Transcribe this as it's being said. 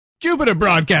Jupiter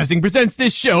Broadcasting presents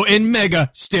this show in mega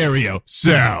stereo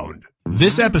sound.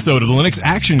 This episode of the Linux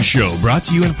Action Show brought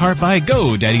to you in part by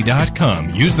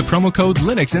GoDaddy.com. Use the promo code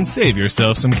Linux and save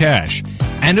yourself some cash.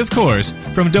 And of course,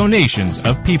 from donations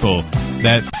of people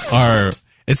that are,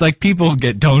 it's like people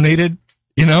get donated,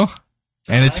 you know?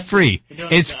 And it's free.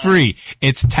 It's free.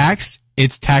 It's tax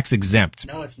exempt.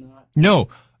 No, it's not. No,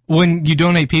 when you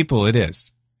donate people, it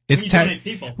is. It's donate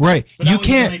people. Right. But You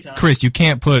can't, Chris, you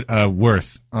can't put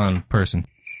worth on person.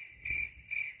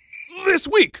 This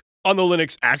week on the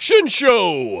Linux Action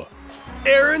Show,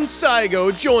 Aaron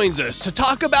Siego joins us to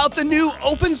talk about the new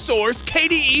open source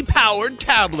KDE-powered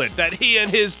tablet that he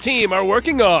and his team are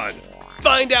working on.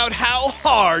 Find out how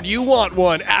hard you want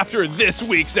one after this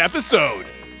week's episode.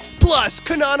 Plus,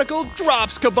 Canonical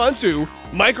drops Kubuntu,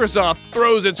 Microsoft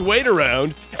throws its weight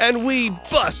around, and we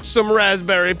bust some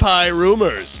Raspberry Pi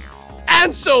rumors.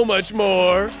 And so much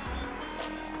more.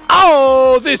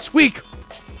 Oh, this week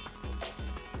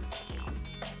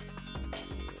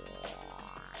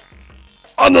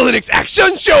on the Linux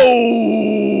Action Show!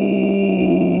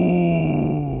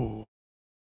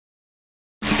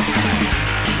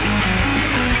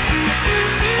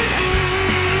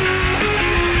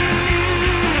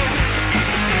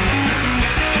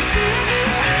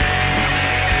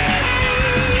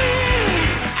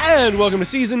 And welcome to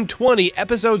Season 20,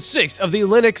 Episode 6 of the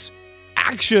Linux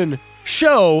Action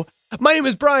Show. My name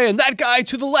is Brian, that guy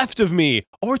to the left of me,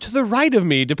 or to the right of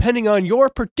me, depending on your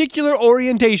particular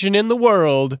orientation in the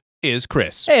world, is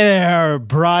Chris. Hey there,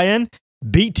 Brian.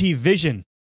 BT Vision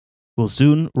will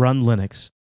soon run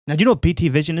Linux. Now, do you know what BT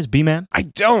Vision is, B-Man? I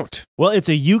don't. Well, it's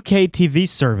a UK TV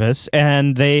service,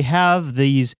 and they have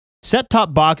these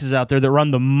set-top boxes out there that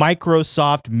run the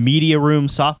Microsoft Media Room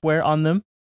software on them,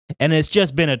 and it's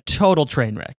just been a total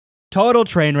train wreck. Total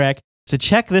train wreck. So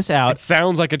check this out. It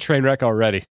sounds like a train wreck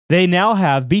already. They now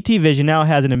have, BT Vision now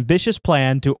has an ambitious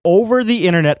plan to, over the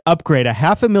internet, upgrade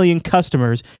 500,000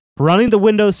 customers running the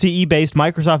Windows CE-based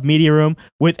Microsoft Media Room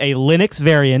with a Linux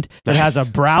variant that has a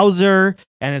browser,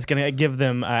 and it's going to give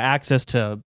them access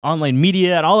to online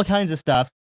media and all the kinds of stuff.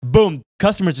 Boom.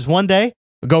 Customers just one day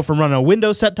go from running a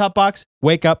Windows set-top box,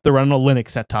 wake up, they're running a Linux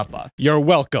set-top box. You're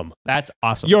welcome. That's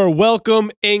awesome. You're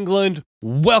welcome, England.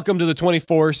 Welcome to the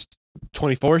 21st?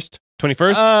 22nd?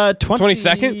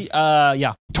 22nd?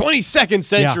 Yeah. 22nd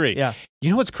century. Yeah.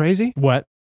 You know what's crazy? What?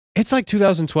 It's like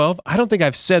 2012. I don't think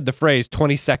I've said the phrase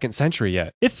 22nd century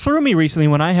yet. It threw me recently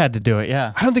when I had to do it,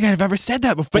 yeah. I don't think I've ever said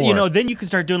that before. But, you know, then you can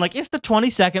start doing like, it's the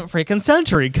 22nd freaking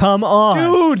century. Come on.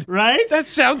 Dude. Right? That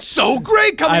sounds so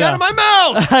great coming out of my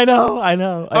mouth. I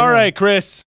know. All right,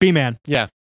 Chris. B-Man. Yeah.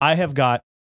 I have got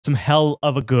some hell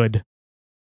of a good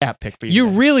app pick for you. You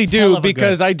really do,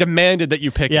 because I demanded that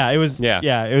you pick it. Yeah, it was.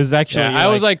 Yeah, it was actually. Yeah, I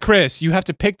was like, Chris, you have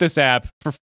to pick this app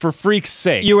for freak's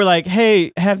sake. You were like,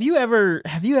 hey, have you ever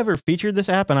featured this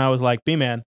app? And I was like,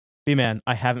 B-Man,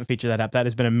 I haven't featured that app. That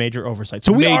has been a major oversight.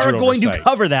 So we are going to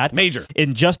cover that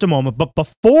in just a moment. But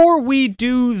before we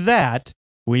do that,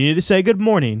 we need to say good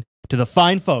morning to the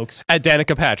fine folks at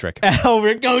Danica Patrick over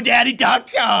at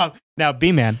GoDaddy.com. Now,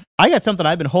 B-Man, I got something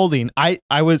I've been holding. I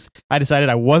decided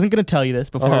I wasn't going to tell you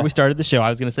this before we started the show. I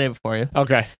was going to save it for you.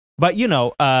 Okay. But, you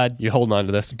know, you're holding on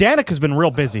to this. Danica's been real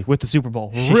busy with the Super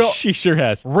Bowl. She sure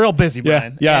has. Real busy,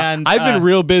 Brian. Yeah. And, I've been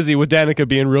real busy with Danica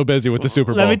being real busy with the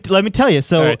Super Bowl. Let me tell you.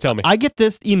 So, all right, tell me. I get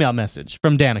this email message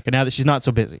from Danica now that she's not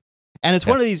so busy. And it's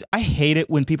one of these, I hate it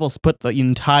when people put the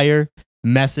entire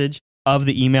message of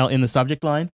the email in the subject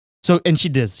line. So, and she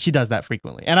does that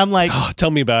frequently. And I'm like, oh, tell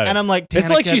me about it. And I'm like,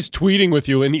 it's like she's tweeting with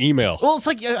you in email. Well, it's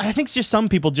like, I think it's just some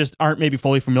people just aren't maybe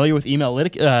fully familiar with email.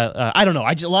 I don't know.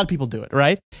 A lot of people do it,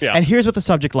 right? Yeah. And here's what the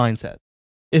subject line says.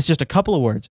 It's just a couple of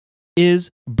words. Is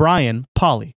Brian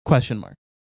Polly? ? And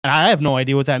I have no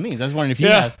idea what that means. I was wondering if you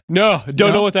have. No,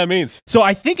 don't know what that means. So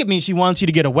I think it means she wants you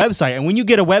to get a website. And when you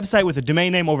get a website with a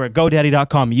domain name over at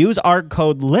GoDaddy.com, use our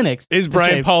code Linux. Is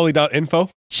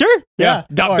BrianPolly.info? Sure. Yeah.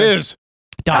 .biz.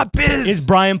 .biz. Is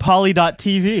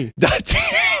BrianPolly.tv.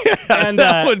 And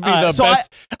that would be the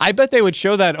best. I bet they would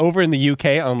show that over in the UK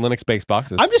on Linux-based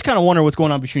boxes. I'm just kind of wondering what's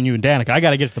going on between you and Danica. I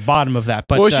got to get to the bottom of that.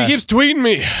 But well, she keeps tweeting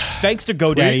me. Thanks to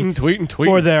GoDaddy tweeting.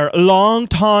 For their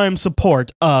long-time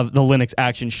support of the Linux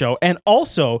Action Show. And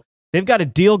also, they've got a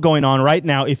deal going on right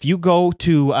now. If you go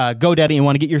to GoDaddy and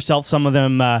want to get yourself some of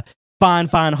them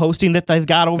fine hosting that they've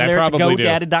got over there at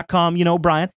GoDaddy.com, you know,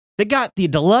 Brian, they got the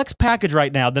deluxe package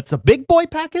right now. That's the big boy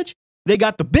package. They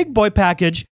got the big boy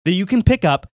package that you can pick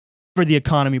up for the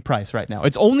economy price right now.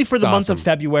 It's only for the month of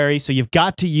February, so you've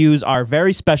got to use our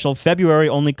very special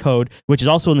February-only code, which is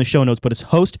also in the show notes, but it's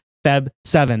host Feb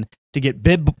 7 to get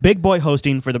big boy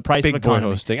hosting for the price of economy. Big boy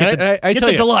hosting. Get I the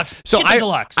tell you, deluxe. So Get the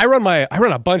deluxe. I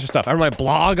run a bunch of stuff. I run my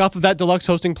blog off of that deluxe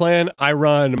hosting plan. I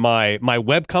run my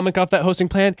webcomic off that hosting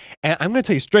plan. And I'm going to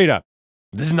tell you straight up,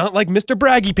 this is not like Mr.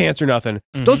 Braggy Pants or nothing.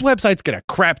 Those websites get a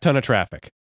crap ton of traffic.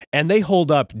 And they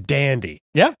hold up dandy.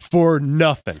 Yeah. For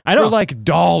nothing. I know. For like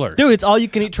dollars. Dude, it's all you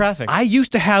can eat traffic. I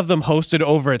used to have them hosted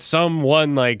over at some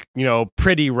one like,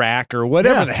 Pretty Rack or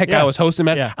whatever the heck I was hosting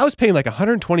at. Yeah. I was paying like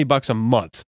 $120 a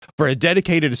month for a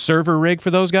dedicated server rig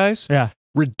for those guys. Yeah.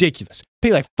 Ridiculous.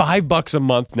 Pay like $5 a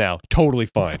month now. Totally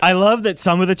fine. I love that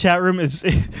some of the chat room is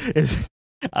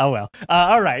oh well.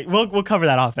 All right, we'll cover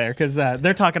that off air because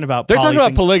they're talking about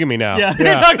polygamy now. Yeah,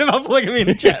 they're talking about polygamy in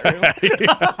the chat room.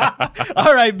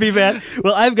 All right, B-Man.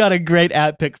 Well, I've got a great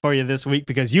app pick for you this week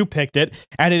because you picked it,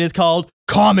 and it is called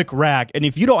Comic Rack. And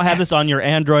if you don't have this on your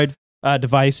Android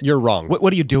device, you're wrong.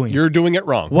 What are you doing? You're doing it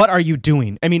wrong. What are you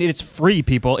doing? I mean, it's free,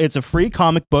 people. It's a free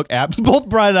comic book app. Both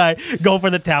Brian and I go for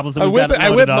the tablets. I whip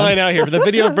mine out here for the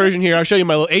video version here. I'll show you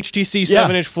my little HTC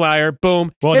 7-inch flyer.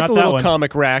 Boom. Well, hit not the that little one.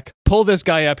 comic rack. Pull this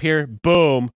guy up here.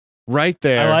 Boom. Right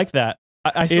there. I like that.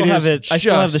 I still have it. I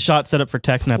still have the shot set up for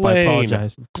TextNet. I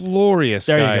apologize. Glorious,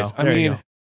 there guys. You go. There you go.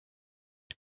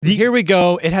 Here we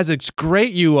go. It has a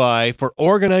great UI for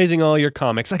organizing all your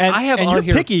comics. Like I have on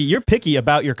here. You're picky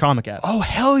about your comic app. Oh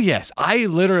hell yes!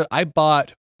 I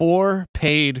bought 4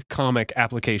 paid comic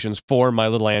applications for my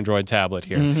little Android tablet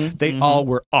here. They all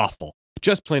were awful.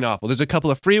 Just plain awful. There's a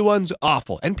couple of free ones,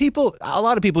 awful. And a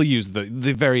lot of people use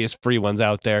the various free ones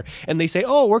out there, and they say,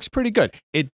 oh, it works pretty good.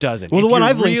 It doesn't. Well, the one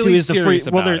I've linked to is the free.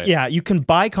 Well, yeah, you can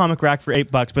buy Comic Rack for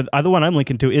 $8, but the one I'm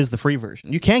linking to is the free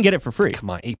version. You can get it for free. Come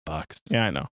on, $8. Yeah,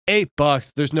 I know.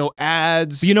 $8. There's no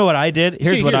ads. But you know what I did?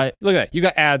 Look at that. You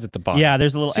got ads at the bottom. Yeah,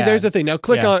 there's a little. There's the thing. Now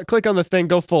click on the thing.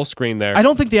 Go full screen there. I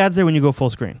don't think the ad's there when you go full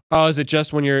screen. Oh, is it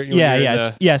just when you're?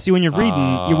 Yeah. See, when you're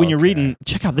reading,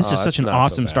 check out. This is such an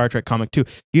awesome Star Trek comic too.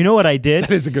 You know what I did?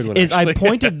 That is a good one. I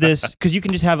pointed this because you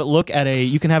can just have it look at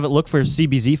you can have it look for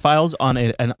CBZ files on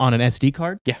an SD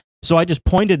card. Yeah. So I just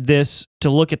pointed this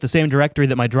to look at the same directory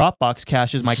that my Dropbox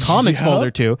caches my comics folder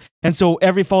to. And so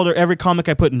every comic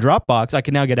I put in Dropbox, I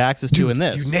can now get access to in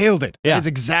this. You nailed it. Yeah. That is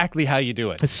exactly how you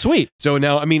do it. It's sweet. So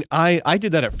now, I mean, I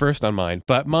did that at first on mine,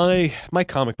 but my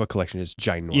comic book collection is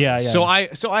ginormous. Yeah.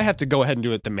 So I have to go ahead and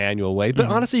do it the manual way. But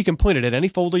honestly, you can point it at any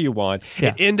folder you want. Yeah.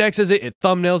 It indexes it, it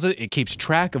thumbnails it, it keeps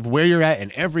track of where you're at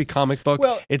in every comic book.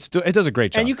 Well, it does a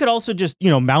great job. And you could also just,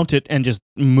 mount it and just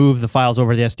move the files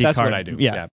over the SD card. That's what I do.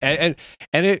 Yeah. And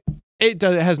it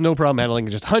has no problem handling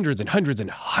just hundreds and hundreds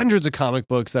and hundreds of comic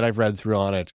books that I've read through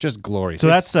on it. Just glorious. So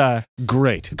that's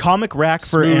great. Comic Rack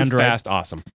for Smooth, Android. Fast,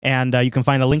 awesome. And you can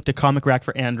find a link to Comic Rack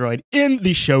for Android in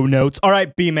the show notes. All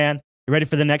right, B-Man, you ready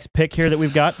for the next pick here that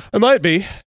we've got? I might be.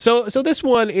 So this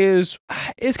one is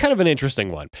kind of an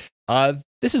interesting one.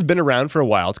 This has been around for a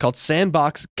while. It's called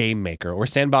Sandbox Game Maker or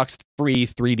Sandbox Free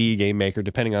 3D Game Maker,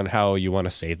 depending on how you want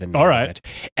to say the name of it.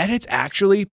 And it's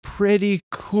actually pretty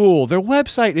cool. Their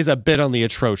website is a bit on the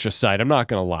atrocious side. I'm not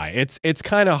going to lie. It's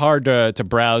kind of hard to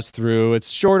browse through. It's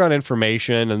short on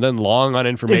information and then long on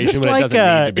information when it doesn't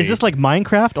need to be. Is this like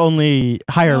Minecraft, only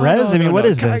higher res? What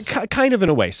is this? Kind of in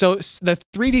a way. So the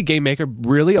 3D Game Maker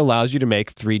really allows you to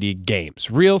make 3D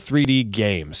games, real 3D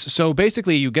games. So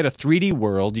basically, you get a 3D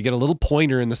world. You get a little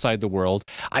pointer in the side of the world.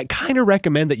 I kind of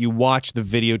recommend that you watch the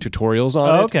video tutorials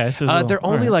on it. Okay. So they're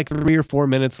only like 3 or 4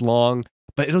 minutes long,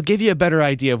 but it'll give you a better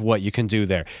idea of what you can do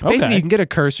there. Basically, you can get a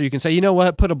cursor. You can say, you know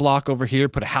what, put a block over here,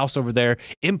 put a house over there,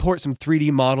 import some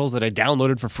 3D models that I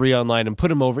downloaded for free online and put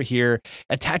them over here,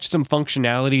 attach some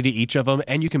functionality to each of them,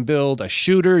 and you can build a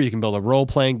shooter, you can build a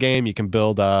role-playing game, you can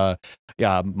build a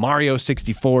Mario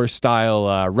 64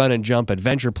 style run and jump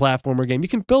adventure platformer game. You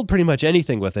can build pretty much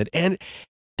anything with it, and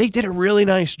they did a really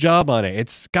nice job on it.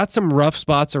 It's got some rough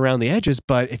spots around the edges,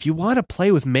 but if you want to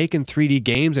play with making 3D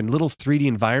games and little 3D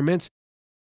environments,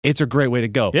 it's a great way to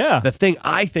go. Yeah. The thing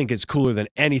I think is cooler than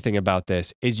anything about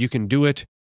this is you can do it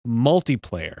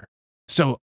multiplayer.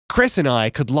 So Chris and I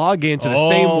could log into the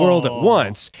same world at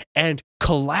once and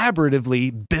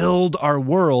collaboratively build our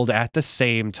world at the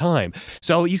same time.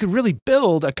 So you could really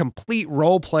build a complete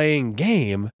role-playing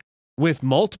game with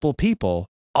multiple people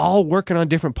all working on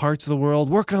different parts of the world,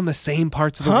 working on the same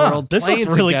parts of the world. This looks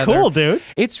really cool, dude.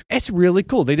 It's really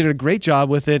cool. They did a great job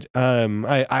with it.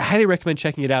 I highly recommend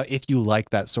checking it out if you like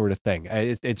that sort of thing.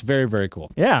 It's very, very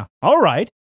cool. Yeah. All right.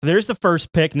 There's the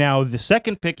first pick. Now, the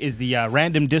second pick is the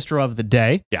random distro of the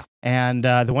day. Yeah. And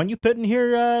the one you put in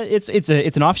here, it's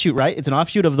an offshoot, right? It's an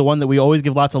offshoot of the one that we always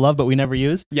give lots of love, but we never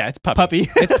use. Yeah, it's Puppy.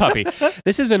 It's Puppy.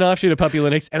 This is an offshoot of Puppy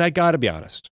Linux, and I got to be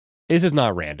honest, this is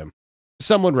not random.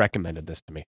 Someone recommended this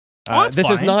to me. That's this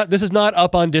fine. is not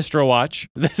up on DistroWatch.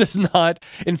 This is not.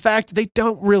 In fact, they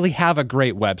don't really have a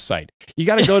great website. You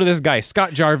got to go to this guy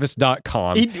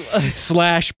scottjarvis.com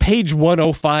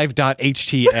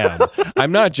 /page105.htm.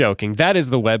 I'm not joking. That is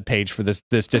the web page for this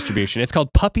distribution. It's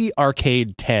called Puppy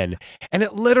Arcade 10, and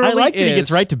it literally I like that he gets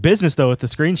right to business though with the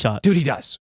screenshot. Dude, he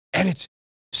does, and it's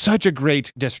such a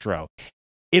great distro.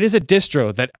 It is a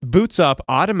distro that boots up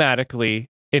automatically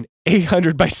in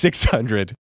 800 by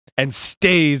 600 and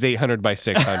stays 800 by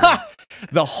 600.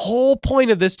 The whole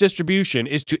point of this distribution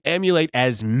is to emulate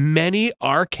as many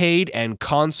arcade and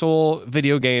console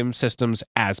video game systems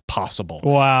as possible.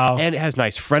 Wow. And it has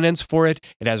nice front ends for it.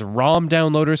 It has ROM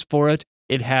downloaders for it.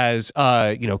 It has,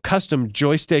 custom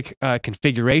joystick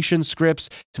configuration scripts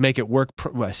to make it work,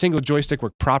 a single joystick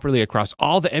work properly across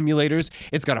all the emulators.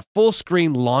 It's got a full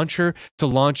screen launcher to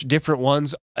launch different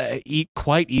ones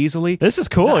quite easily. This is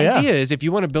cool, The idea is if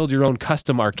you want to build your own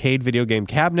custom arcade video game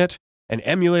cabinet, an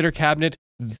emulator cabinet,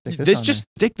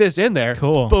 stick this in there.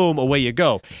 Cool. Boom, away you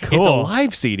go. Cool. It's a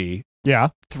live CD.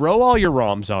 Yeah. Throw all your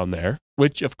ROMs on there,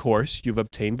 which of course you've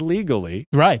obtained legally.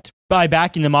 Right. By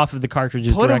backing them off of the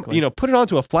cartridges directly. Put it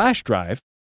onto a flash drive.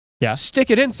 Yeah. Stick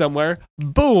it in somewhere.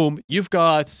 Boom, you've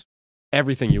got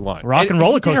everything you want. Rock and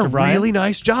roller coaster, he did a Brian. really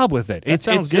nice job with it. It's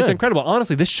good. incredible.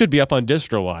 Honestly, this should be up on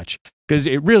DistroWatch because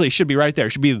it really should be right there.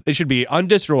 It should be on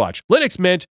DistroWatch. Linux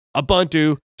Mint,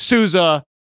 Ubuntu, SUSE,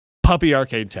 Puppy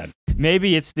Arcade 10.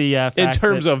 Maybe it's the fact in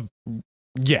terms that, of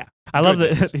yeah. I love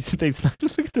that. Look at this.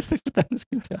 They put that in the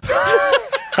screenshot.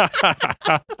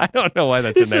 I don't know why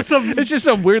that's in there. It's just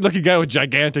some weird looking guy with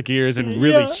gigantic ears and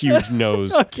really huge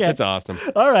nose. Okay. It's awesome.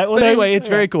 All right. Well, But anyway, it's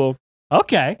very cool.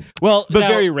 Okay. Well, But now,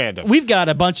 very random. We've got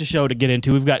a bunch of show to get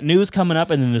into. We've got news coming up,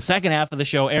 and then the second half of the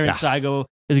show, Aaron Siego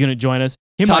is going to join us.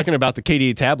 Talking about the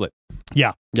KDE tablet.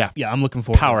 Yeah. I'm looking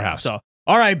forward. Powerhouse. To it. So,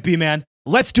 all right, B-Man,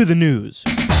 let's do the news.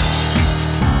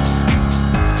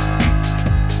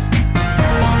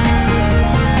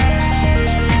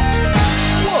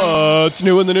 What's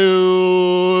new in the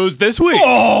news this week?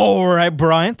 All right,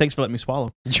 Brian. Thanks for letting me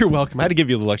swallow. You're welcome. I had to give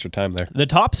you a little extra time there. The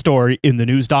top story in the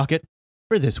news docket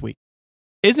for this week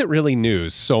isn't really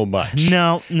news so much.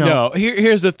 No.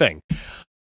 Here's the thing.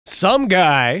 Some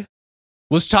guy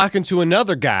was talking to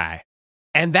another guy,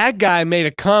 and that guy made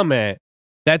a comment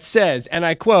that says, and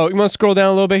I quote, you want to scroll down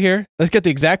a little bit here? Let's get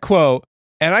the exact quote.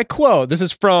 And I quote, this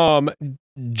is from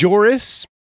Joris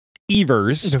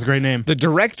Evers. That's a great name. The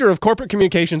director of corporate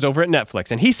communications over at Netflix.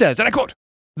 And he says, and I quote,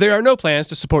 "There are no plans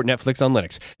to support Netflix on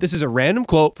Linux." This is a random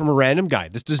quote from a random guy.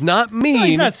 This does not mean... No,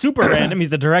 he's not super random. He's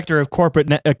the director of corporate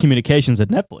communications at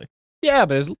Netflix. Yeah,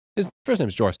 but his first name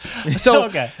is Joris. So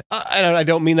okay. I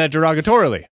don't mean that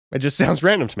derogatorily. It just sounds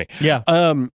random to me. Yeah.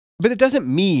 But it doesn't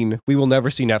mean we will never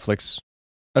see Netflix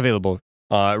available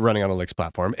running on a Linux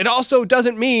platform. It also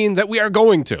doesn't mean that we are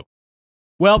going to.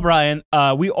 Well, Brian,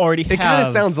 we already have... It kind of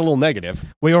sounds a little negative.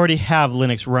 We already have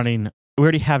Linux running... We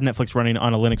already have Netflix running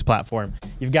on a Linux platform.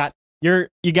 You got your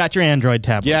Android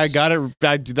tablets. Yeah, I got it.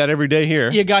 I do that every day here.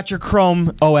 You got your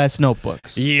Chrome OS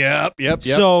notebooks. Yep.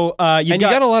 So you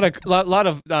got a lot of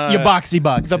your boxy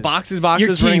boxes. The boxes your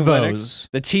running TiVos. Linux.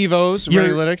 The TiVos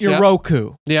running Linux. Your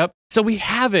Roku. Yep. So we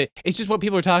have it. It's just what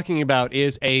people are talking about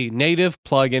is a native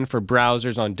plugin for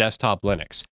browsers on desktop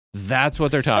Linux. That's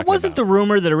what they're talking about. Wasn't the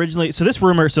rumor that originally... So this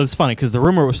rumor... So it's funny because the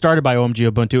rumor was started by OMG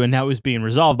Ubuntu and now it's being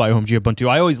resolved by OMG Ubuntu.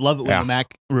 I always love it when the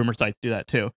Mac rumor sites do that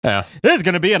too. Yeah. There's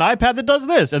going to be an iPad that does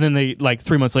this. And then they,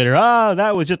 3 months later,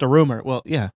 that was just a rumor. Well,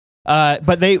 yeah.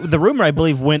 But the rumor, I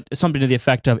believe, went something to the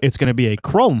effect of it's going to be a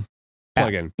Chrome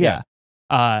plugin. Yeah.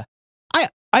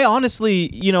 I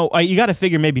honestly, you got to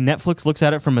figure maybe Netflix looks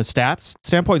at it from a stats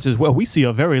standpoint and says, well, we see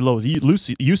a very low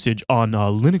usage on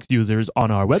Linux users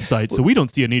on our website, so we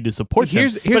don't see a need to support them.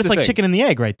 But it's like chicken and the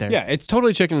egg right there. Yeah, it's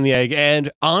totally chicken and the egg.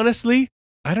 And honestly,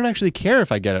 I don't actually care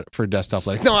if I get it for desktop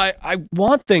Linux. No, I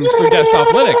want things for desktop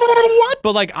Linux. What?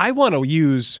 But I want to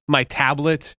use my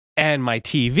tablet and my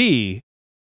TV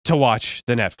to watch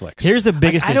the Netflix. Here's the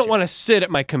biggest I don't want to sit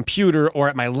at my computer or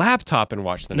at my laptop and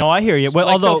watch the Netflix. No, I hear you. Well,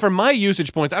 although so for my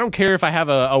usage points, I don't care if I have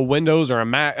a Windows or a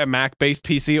Mac-based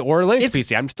PC or a Linux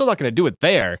PC. I'm still not going to do it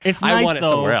there. I want it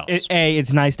somewhere else.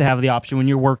 It's nice to have the option when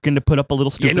you're working to put up a little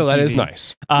stupid that TV. is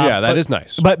nice. That is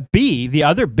nice. But B, the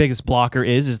other biggest blocker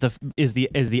is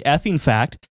the effing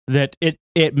fact that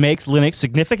it makes Linux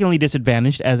significantly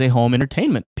disadvantaged as a home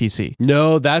entertainment PC.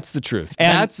 No, that's the truth.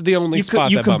 And that's the only spot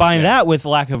you combine that with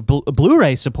lack of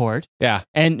Blu-ray support. Yeah.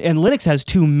 And Linux has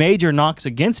two major knocks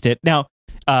against it. Now,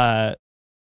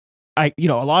 a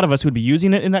lot of us who'd be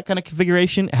using it in that kind of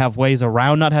configuration have ways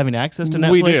around not having access to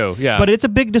Netflix. We do, yeah. But it's a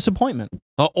big disappointment.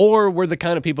 Or we're the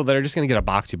kind of people that are just going to get a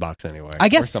boxy box anyway. I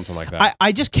guess or something like that.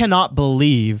 I just cannot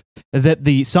believe that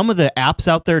some of the apps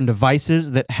out there and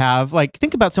devices that have, like,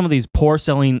 think about some of these poor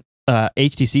selling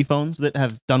HTC phones that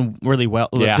have done really well,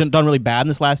 done really bad in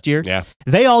this last year. Yeah.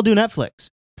 They all do Netflix.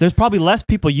 There's probably less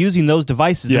people using those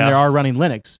devices than there are running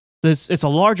Linux. It's a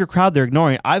larger crowd they're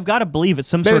ignoring. I've got to believe it's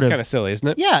some sort of... It's kind of silly, isn't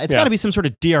it? Yeah, it's got to be some sort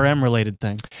of DRM-related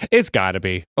thing. It's got to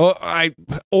be.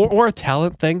 Or a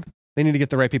talent thing. They need to get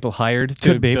the right people hired.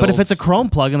 Could be, but if it's a Chrome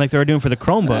plugin like they're doing for the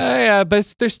Chromebook... yeah,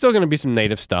 but there's still going to be some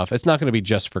native stuff. It's not going to be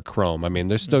just for Chrome. I mean,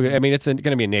 there's still... I mean, it's going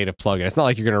to be a native plugin. It's not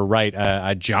like you're going to write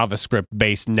a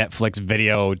JavaScript-based Netflix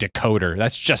video decoder.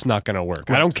 That's just not going to work.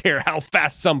 Right. I don't care how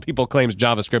fast some people claims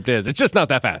JavaScript is. It's just not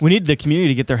that fast. We need the community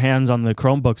to get their hands on the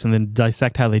Chromebooks and then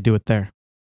dissect how they do it there.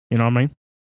 You know what I mean?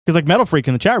 Because like Metal Freak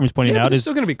in the chat room is pointing out, it's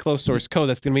still going to be closed source code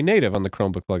that's going to be native on the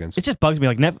Chromebook plugins. It just bugs me.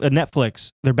 Like Netflix,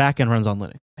 their backend runs on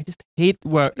Linux. I just hate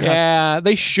where. Yeah,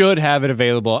 they should have it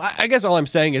available. I guess all I'm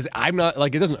saying is I'm not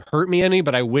like it doesn't hurt me any,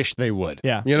 but I wish they would.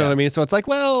 Yeah, you know what I mean. So it's like,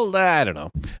 well, I don't know.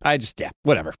 I just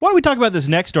whatever. Why don't we talk about this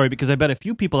next story? Because I bet a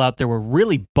few people out there were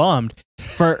really bummed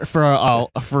for at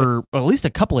least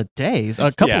a couple of days.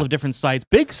 A couple of different sites,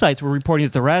 big sites, were reporting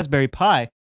that the Raspberry Pi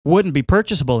wouldn't be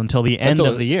purchasable until the end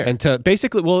of the year.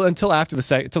 Until after the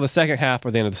second half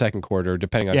or the end of the second quarter,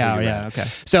 depending on who you read. Okay.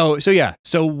 So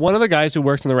one of the guys who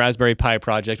works on the Raspberry Pi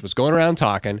project was going around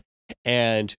talking,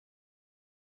 and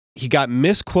he got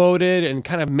misquoted and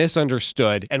kind of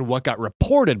misunderstood. And what got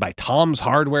reported by Tom's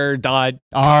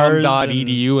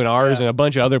Hardware.com.edu and ours and a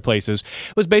bunch of other places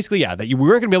was basically, that you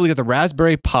weren't going to be able to get the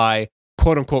Raspberry Pi,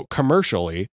 quote unquote,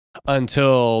 commercially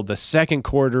until the second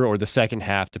quarter or the second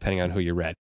half, depending on who you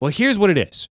read. Well, here's what it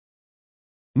is.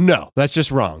 No, that's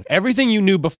just wrong. Everything you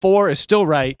knew before is still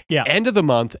right. Yeah. End of the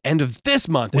month, end of this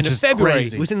month, end of February,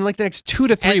 crazy. Within like the next 2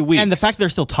 to 3 weeks. And the fact they're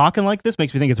still talking like this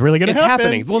makes me think it's really going to happen. It's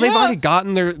happening. Well, they've already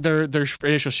gotten their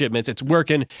initial shipments. It's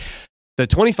working. The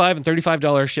 $25 and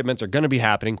 $35 shipments are going to be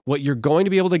happening. What you're going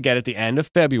to be able to get at the end of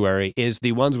February is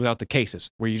the ones without the cases,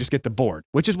 where you just get the board,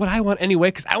 which is what I want anyway,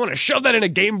 because I want to shove that in a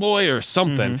Game Boy or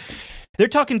something. They're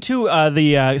talking to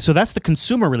so that's the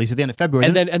consumer release at the end of February,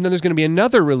 and then there's going to be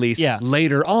another release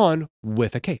later on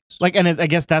with a case. I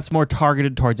guess that's more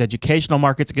targeted towards educational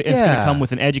markets. It's going to come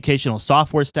with an educational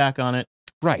software stack on it.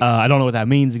 Right. I don't know what that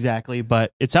means exactly,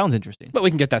 but it sounds interesting. But we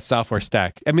can get that software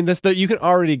stack. I mean, you can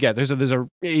already get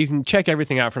you can check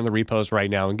everything out from the repos right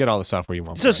now and get all the software you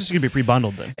want. So it's just going to be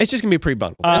pre-bundled then. It's just going to be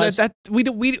pre-bundled. And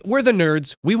we're the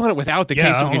nerds. We want it without the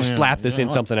case, so we can slap this in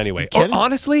something anyway. Or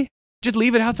honestly, just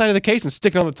leave it outside of the case and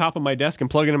stick it on the top of my desk and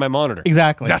plug it in my monitor.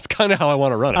 Exactly. That's kind of how I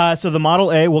want to run it. So the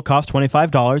Model A will cost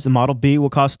 $25. The Model B will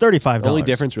cost $35. The only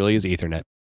difference really is Ethernet.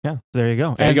 Yeah, there you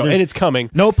go. And it's coming.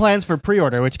 No plans for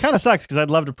pre-order, which kind of sucks because I'd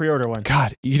love to pre-order one.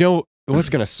 God, you know what's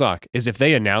going to suck is if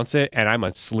they announce it and I'm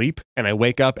asleep and I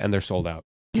wake up and they're sold out.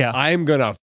 Yeah. I'm going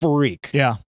to freak.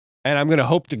 Yeah. And I'm going to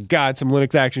hope to God some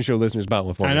Linux Action Show listeners buy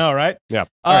one for me. I know, right? Yeah.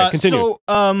 All right, continue.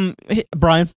 So,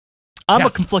 Brian, I'm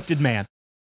a conflicted man.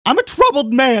 I'm a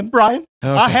troubled man, Brian.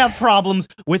 Okay. I have problems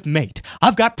with Mate.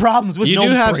 I've got problems with You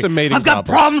do have some mating I've got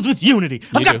problems with Unity.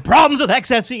 I've got problems with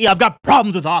XFCE. I've got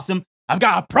problems with Awesome. I've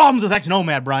got problems with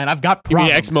Xnomad, Brian. I've got problems.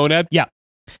 You mean Xmonad? Yeah.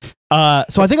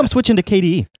 So I think I'm switching to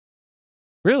KDE.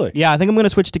 Really? Yeah, I think I'm going to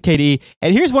switch to KDE.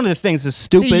 And here's one of the things that's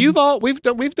stupid. See, we've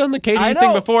done the KDE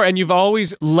thing before, and you've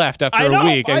always left after a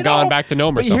week and gone back to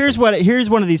GNOME or something. Here's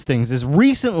one of these things. Is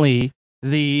recently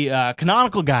the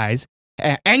Canonical guys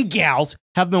and gals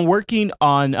have been working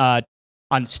on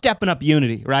stepping up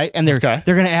Unity, right? And they're going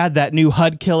to add that new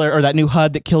HUD killer or that new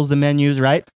HUD that kills the menus,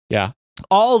 right? Yeah.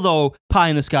 Although pie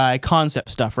in the sky concept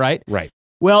stuff, right? Right.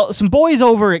 Well, some boys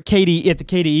over at the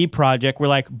KDE project were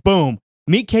like, boom,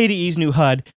 meet KDE's new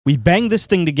HUD. We banged this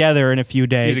thing together in a few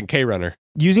days. Using KRunner.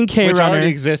 Which already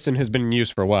exists and has been in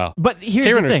use for a while. But here's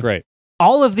the thing. KRunner's great.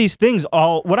 All of these things,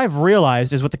 what I've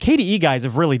realized is what the KDE guys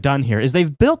have really done here is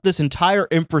they've built this entire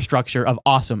infrastructure of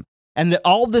awesome. And that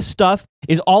all this stuff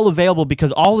is all available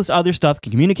because all this other stuff can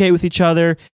communicate with each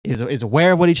other, is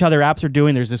aware of what each other apps are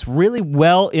doing. There's this really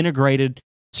well-integrated,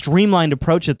 streamlined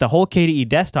approach that the whole KDE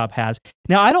desktop has.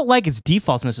 Now, I don't like its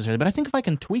defaults necessarily, but I think if I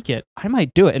can tweak it, I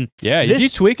might do it. And yeah, if you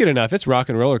tweak it enough, it's rock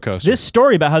and roller coaster. This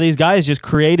story about how these guys just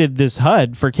created this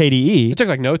HUD for KDE. It took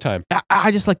like no time.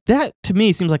 I just like that, to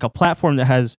me, seems like a platform that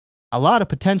has a lot of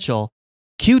potential.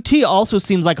 Qt also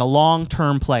seems like a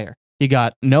long-term player. You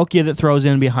got Nokia that throws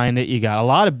in behind it. You got a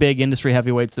lot of big industry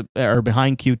heavyweights that are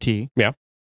behind Qt. Yeah.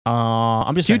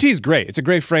 I'm just Qt is great. It's a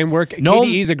great framework.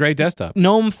 KDE is a great desktop.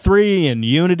 GNOME 3 and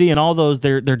Unity and all those,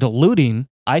 they're diluting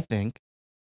I think,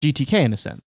 GTK in a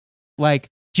sense. Like,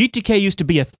 GTK used to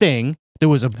be a thing. There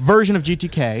was a version of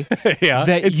GTK. Yeah,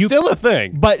 it's still a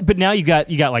thing. But now you got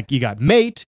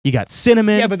Mate, you got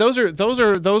Cinnamon. Yeah, but those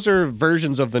are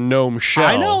versions of the GNOME shell.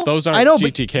 I know. Those aren't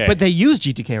GTK. But they use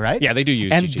GTK, right? Yeah, they do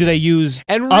use and GTK. Do they use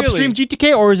really, upstream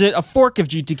GTK, or is it a fork of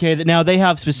GTK that now they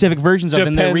have specific versions of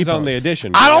in their repos? Depends on the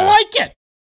edition. I don't like it.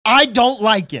 I don't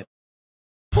like it.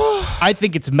 I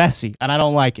think it's messy, and I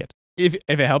don't like it. If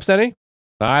it helps any,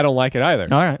 I don't like it either.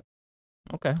 All right.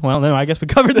 Okay, well, then I guess we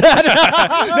covered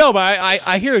that. No, but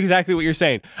I hear exactly what you're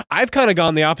saying. I've kind of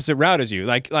gone the opposite route as you.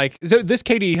 Like this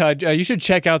KDE HUD, you should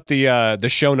check out the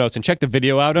show notes and check the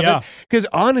video out of it. Because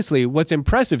honestly, what's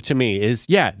impressive to me is,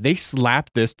 they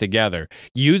slapped this together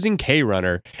using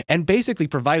KRunner and basically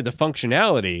provided the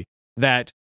functionality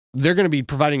that they're going to be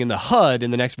providing in the HUD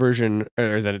in the next version,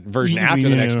 or the version after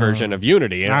the next version of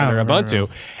Unity and Ubuntu.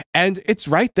 And it's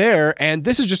right there. And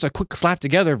this is just a quick slap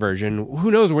together version.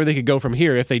 Who knows where they could go from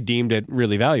here if they deemed it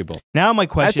really valuable. Now my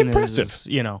question That's impressive. is,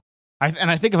 I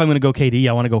think if I'm going to go KDE,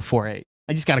 I want to go 4.8.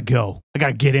 I just got to go. I got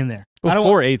to get in there. Well,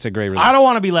 4.8's a great release. I don't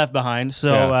want to be left behind,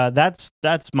 so that's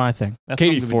my thing.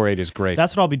 KDE 4.8 is great.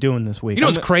 That's what I'll be doing this week. You know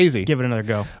what's crazy? Give it another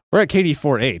go. We're at KDE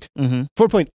 4.8.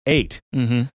 4.8.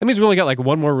 That means we only got like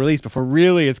one more release before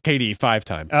really it's KDE 5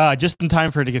 time. Just in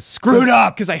time for it to get screwed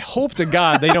up. Because I hope to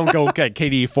God they don't go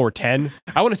KDE 4.10.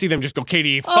 I want to see them just go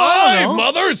KDE 5,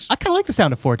 mothers! I kind of like the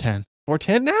sound of 4.10.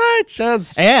 4.10? Nah, it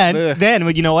sounds... And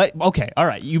then, you know what? Okay, all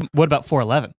right. What about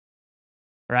 4.11?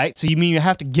 Right? So you mean you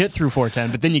have to get through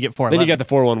 410, but then you get 411. Then you got the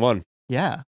 411.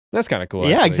 Yeah. That's kind of cool.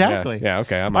 Yeah, actually. exactly. Yeah,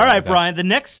 okay. All right, Brian, the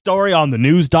next story on the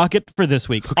news docket for this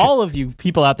week. Okay. All of you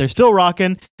people out there still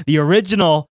rocking the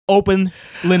original Open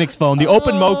Linux phone, the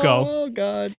Open Moco. Oh,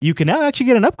 God. You can now actually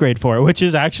get an upgrade for it, which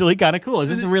is actually kind of cool. Is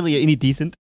this really any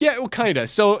decent? Yeah, well, kind of.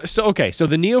 So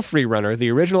the Neo Freerunner, the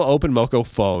original Open Moco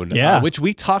phone, which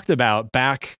we talked about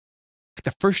back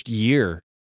the first year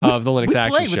of the Linux Action Show. We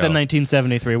played with the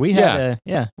 1973. We had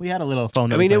we had a little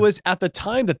phone. I mean, it was at the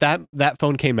time that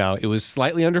phone came out, it was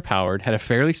slightly underpowered, had a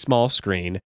fairly small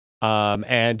screen,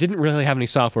 and didn't really have any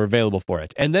software available for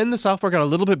it. And then the software got a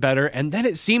little bit better, and then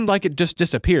it seemed like it just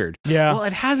disappeared. Yeah. Well,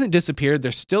 it hasn't disappeared.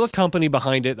 There's still a company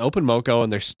behind it, Open Moco,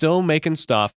 and they're still making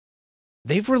stuff.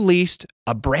 They've released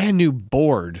a brand new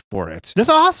board for it. That's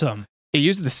awesome. It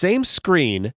uses the same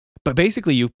screen, but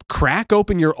basically you crack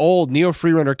open your old Neo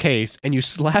Freerunner case and you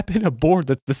slap in a board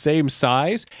that's the same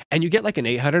size, and you get like an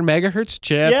 800 megahertz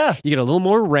chip. Yeah. You get a little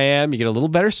more RAM. You get a little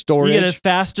better storage. You get a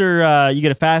faster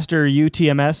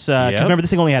UTMS. Remember,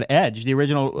 this thing only had Edge. The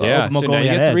original Open Moco only you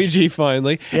had get Edge. 3G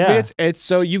finally. Yeah. I mean, it's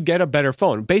so you get a better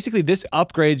phone. Basically, this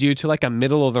upgrades you to like a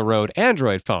middle of the road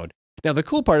Android phone. Now, the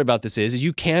cool part about this is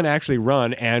you can actually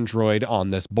run Android on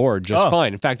this board just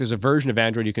fine. In fact, there's a version of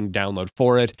Android you can download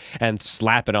for it and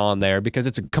slap it on there because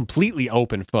it's a completely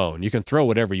open phone. You can throw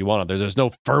whatever you want on there. There's no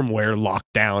firmware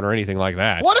lockdown or anything like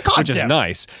that. What a concept! Which is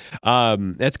nice.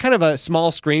 It's kind of a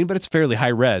small screen, but it's fairly high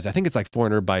res. I think it's like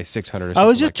 400 by 600 or something. I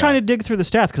was just trying to dig through the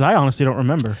stats because I honestly don't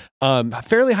remember.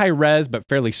 Fairly high res, but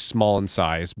fairly small in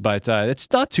size. But it's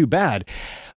not too bad.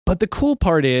 But the cool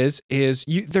part is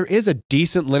there is a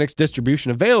decent Linux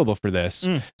distribution available for this,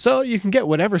 so you can get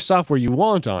whatever software you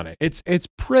want on it. It's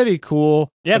pretty cool.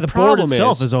 Yeah, the board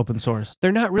itself is open source.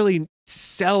 They're not really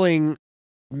selling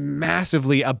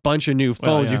massively a bunch of new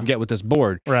phones you can get with this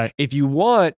board. Right. If you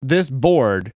want this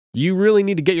board, you really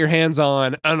need to get your hands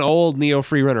on an old Neo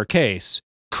Freerunner case,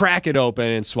 crack it open,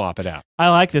 and swap it out. I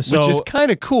like this. Which is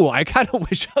kind of cool. I kind of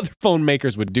wish other phone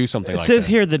makers would do something like this. It says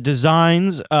here the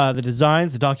designs,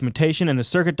 the documentation, and the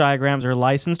circuit diagrams are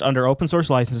licensed under open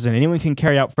source licenses, and anyone can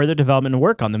carry out further development and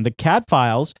work on them. The CAD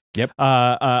files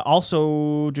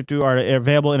also are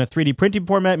available in a 3D printing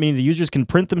format, meaning the users can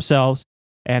print themselves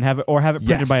and have it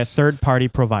printed by a third-party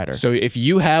provider. So if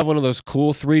you have one of those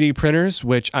cool 3D printers,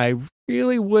 which I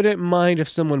really wouldn't mind if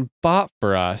someone bought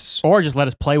for us, or just let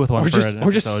us play with one,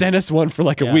 or just send us one for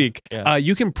like a week,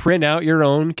 you can print out your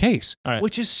own case,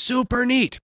 which is super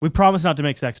neat. We promise not to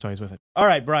make sex toys with it. All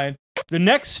right, Brian. The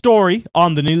next story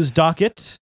on the news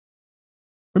docket.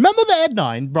 Remember the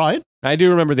N9, Brian? I do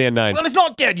remember the N9. Well, it's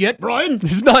not dead yet, Brian.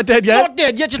 It's not dead yet? It's not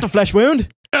dead yet, just a flesh wound.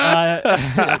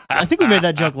 I think we made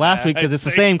that joke last week because it's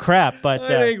the same crap. But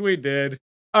I think we did.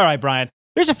 All right, Brian.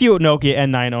 There's a few Nokia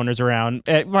N9 owners around,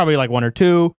 probably like one or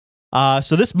two.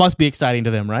 So this must be exciting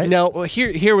to them, right? Now,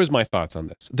 here was my thoughts on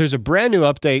this. There's a brand new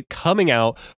update coming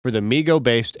out for the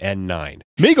Migo-based N9.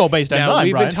 Migo-based N9, Now,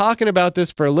 we've right? been talking about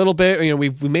this for a little bit. You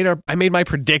know, I made my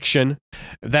prediction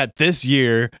that this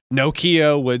year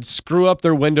Nokia would screw up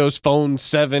their Windows Phone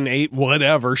 7, 8,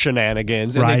 whatever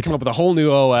shenanigans, and they'd come up with a whole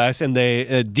new OS, and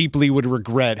they deeply would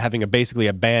regret having basically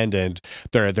abandoned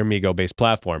their Migo-based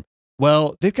platform.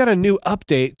 Well, they've got a new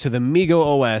update to the Migo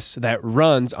OS that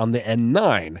runs on the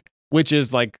N9, which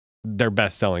is like their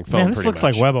best-selling phone. Man, this looks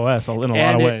like WebOS in a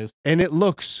lot of ways. And it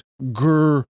looks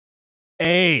great.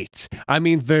 I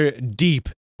mean, the deep,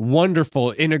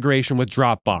 wonderful integration with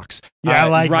Dropbox. Yeah, I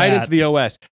like right that. into the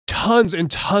OS. Tons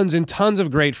and tons and tons of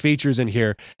great features in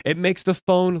here. It makes the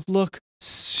phone look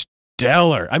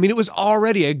stellar. I mean, it was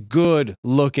already a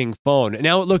good-looking phone.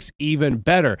 Now it looks even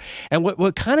better. And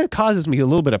what kind of causes me a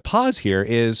little bit of pause here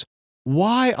is,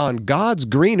 why on God's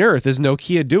green earth is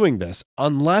Nokia doing this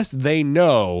unless they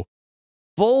know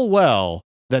full well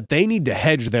that they need to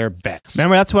hedge their bets?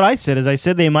 Remember, that's what I said. As I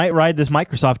said, they might ride this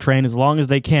Microsoft train as long as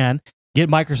they can,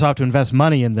 get Microsoft to invest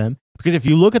money in them. Because if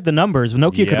you look at the numbers,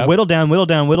 Nokia could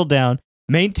whittle down,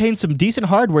 maintain some decent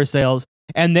hardware sales,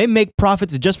 and they make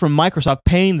profits just from Microsoft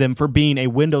paying them for being a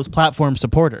Windows platform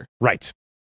supporter. Right.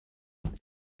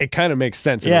 It kind of makes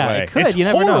sense in a way. It could. It's You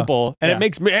never horrible, know. and it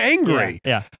makes me angry.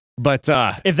 Yeah. But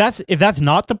if that's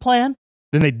not the plan,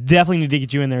 then they definitely need to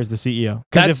get you in there as the CEO.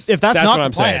 Because if that's not the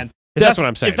plan, that's what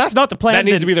I'm saying. If that's not the plan, that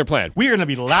needs to be their plan. We're going to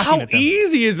be laughing at them. How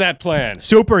easy is that plan?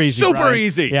 Super easy. Super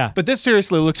easy. Yeah. But this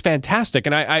seriously looks fantastic.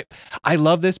 And I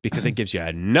love this because it gives you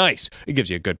it gives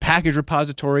you a good package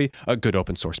repository, a good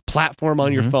open source platform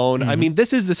on your phone. I mean,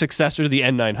 this is the successor to the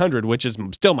N900, which is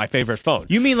still my favorite phone.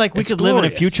 You mean like we It's could live in a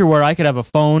glorious. future where I could have a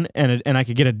phone and I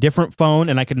could get a different phone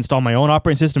and I could install my own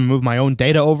operating system and move my own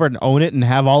data over and own it and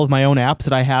have all of my own apps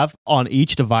that I have on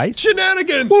each device?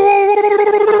 Shenanigans!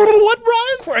 What, Brian?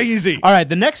 Crazy. All right,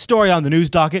 the next story on the news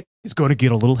docket is going to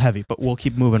get a little heavy, but we'll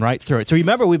keep moving right through it. So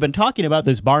remember, we've been talking about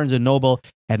this Barnes & Noble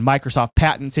and Microsoft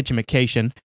patent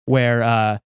situation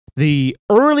where the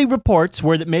early reports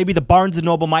were that maybe the Barnes &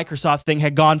 Noble Microsoft thing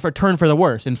had gone for a turn for the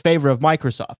worse in favor of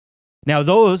Microsoft. Now,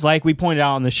 those, like we pointed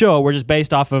out on the show, were just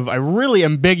based off of a really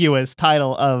ambiguous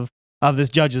title of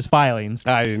this judge's filings.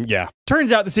 Yeah.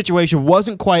 Turns out the situation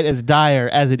wasn't quite as dire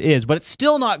as it is, but it's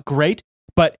still not great.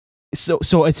 But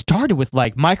so it started with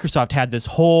like Microsoft had this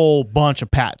whole bunch of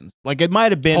patents. Like it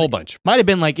might have been Whole bunch. Might have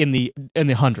been like in the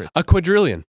hundreds. A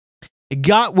quadrillion. It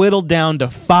got whittled down to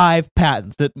 5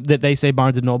 patents that they say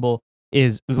Barnes & Noble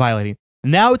is violating.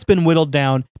 Now it's been whittled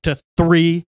down to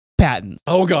 3 patents.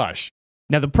 Oh, gosh.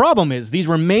 Now the problem is these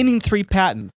remaining 3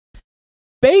 patents,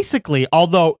 basically,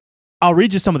 although I'll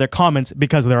read you some of their comments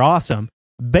because they're awesome,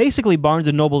 basically Barnes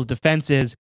 & Noble's defense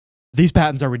is these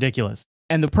patents are ridiculous.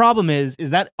 And the problem is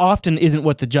that often isn't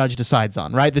what the judge decides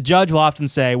on, right? The judge will often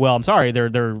say, well, I'm sorry,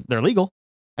 they're legal.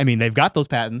 I mean, they've got those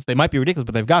patents. They might be ridiculous,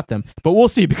 but they've got them. But we'll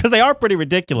see, because they are pretty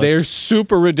ridiculous. They're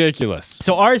super ridiculous.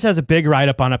 So ours has a big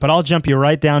write-up on it, but I'll jump you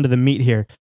right down to the meat here.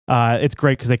 It's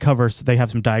great because they have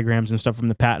some diagrams and stuff from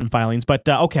the patent filings. But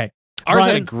okay. Ours had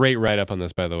a Brian, great write-up on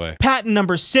this, by the way. patent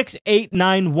number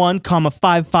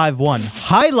 6891,551,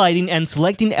 highlighting and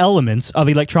selecting elements of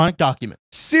electronic documents.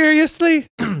 Seriously?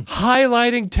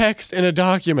 Highlighting text in a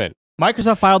document.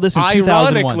 Microsoft filed this in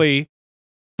 2001. Ironically,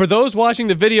 for those watching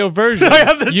the video version,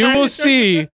 you will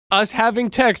see us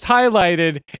having text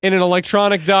highlighted in an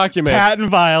electronic document. Patent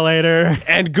violator.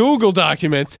 And Google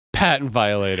Documents, patent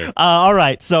violator. All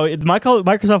right. So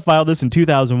Microsoft filed this in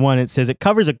 2001. It says it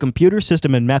covers a computer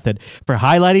system and method for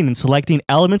highlighting and selecting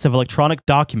elements of electronic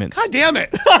documents. God damn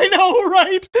it. I know,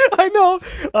 right? I know.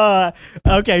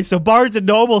 Okay, so Barnes &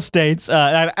 Noble states,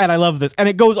 and I love this, and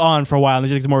it goes on for a while, and it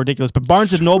just gets more ridiculous, but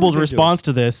Barnes & Noble's response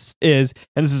to this is,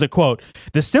 and this is a quote,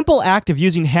 "The simple act of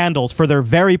using handles for their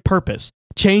very purpose,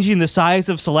 changing the size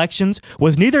of selections,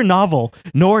 was neither novel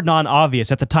nor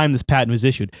non-obvious at the time this patent was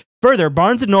issued. Further,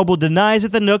 Barnes & Noble denies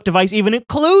that the Nook device even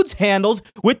includes handles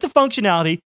with the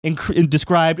functionality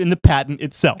described in the patent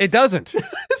itself." It doesn't.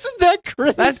 Isn't that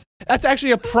crazy? That's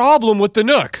actually a problem with the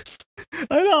Nook.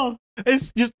 I know.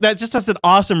 That's just such an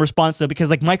awesome response, though, because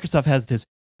like Microsoft has this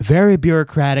very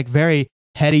bureaucratic, very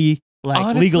heady, like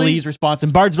Honestly, legalese response,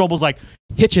 and Barnes & Noble's like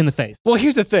hit you in the face. Well,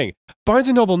 here's the thing. Barnes &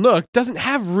 Noble Nook doesn't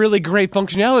have really great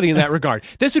functionality in that regard.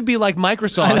 This would be like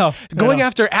Microsoft going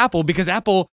after Apple because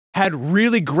Apple had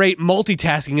really great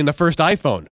multitasking in the first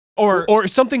iPhone. Or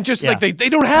something just like they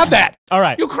don't have that. All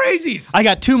right. You crazies. I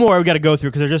got 2 more we got to go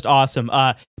through because they're just awesome.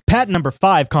 Patent number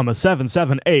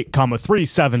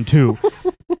 5,778,372.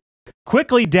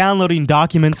 Quickly downloading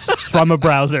documents from a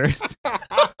browser.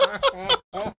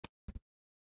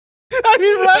 I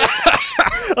Right.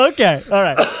 Okay, all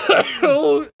right.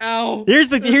 Oh, ow. Here's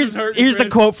the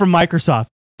quote from Microsoft.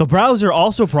 The browser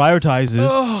also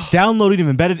prioritizes downloading of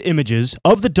embedded images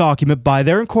of the document by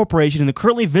their incorporation in the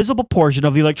currently visible portion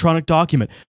of the electronic document.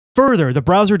 Further, the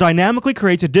browser dynamically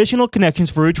creates additional connections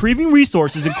for retrieving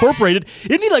resources incorporated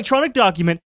in the electronic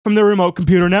document from the remote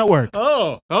computer network.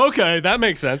 Oh, okay, that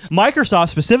makes sense. Microsoft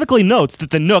specifically notes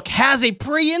that the Nook has a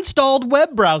pre-installed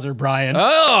web browser, Brian.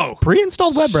 Oh,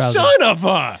 Pre-installed web browser. son of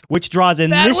a! Which draws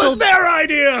That initial... was their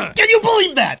idea! Can you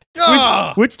believe that?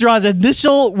 Oh. Which draws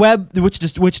initial web, which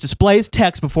displays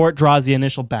text before it draws the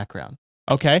initial background.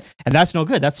 Okay? And that's no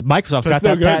good. That's Microsoft got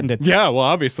that patented. Yeah, well,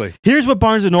 obviously. Here's what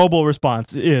Barnes & Noble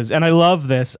response is, and I love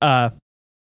this.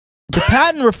 The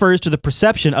patent refers to the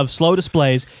perception of slow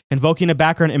displays invoking a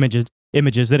background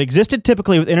images that existed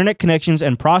typically with internet connections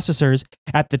and processors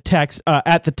at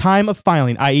the time of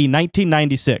filing, i.e.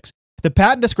 1996. The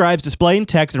patent describes displaying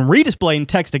text and redisplaying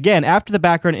text again after the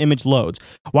background image loads.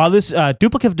 While this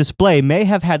duplicative display may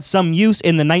have had some use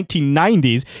in the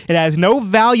 1990s, it has no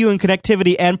value in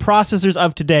connectivity and processors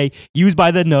of today used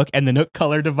by the Nook and the Nook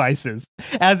Color devices.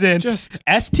 As in,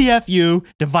 STFU,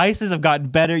 devices have gotten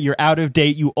better, you're out of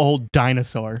date, you old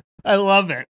dinosaur. I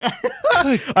love it.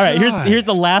 All right, here's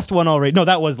the last one already. No,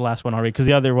 that was the last one already, because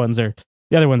the other ones,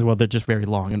 well, they're just very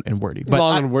long and wordy. But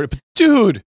long and wordy. But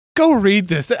dude, go read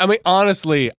this. I mean,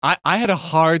 honestly, I had a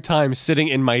hard time sitting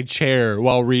in my chair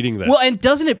while reading this. Well, and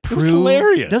doesn't it prove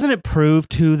hilarious? Doesn't it prove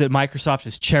too that Microsoft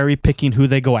is cherry picking who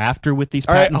they go after with these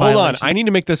patent hold on. violations? I need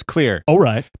to make this clear. All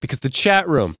right. Because the chat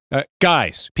room,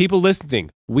 guys, people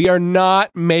listening, we are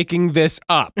not making this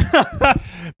up.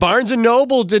 Barnes &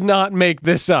 Noble did not make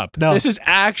this up. No. This is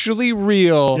actually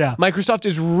real. Yeah. Microsoft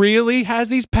has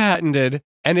these patented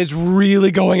and is really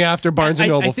going after Barnes &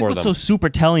 Noble I think for what's them. so super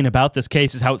telling about this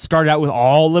case is how it started out with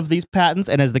all of these patents,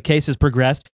 and as the case has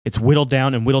progressed, it's whittled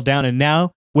down, and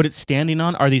now what it's standing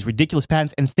on are these ridiculous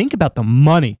patents. And think about the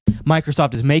money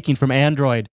Microsoft is making from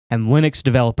Android and Linux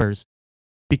developers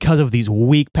because of these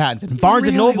weak patents. And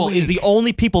Barnes & Noble is the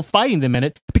only people fighting them in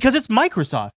it because it's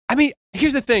Microsoft. I mean,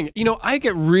 here's the thing. You know, I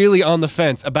get really on the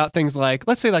fence about things like,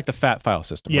 let's say like the FAT file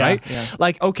system, right? Yeah.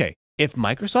 Like, okay, if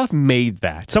Microsoft made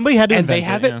that, Somebody had to and they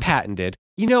invent have it patented,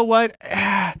 you know what?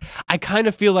 I kind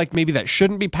of feel like maybe that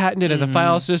shouldn't be patented as a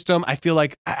file system. I feel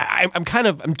like I'm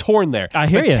torn there. I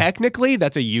hear you. Technically,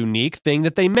 that's a unique thing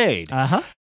that they made.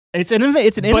 It's an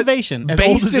innovation. As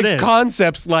old as it Basic is.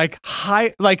 concepts like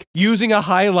using a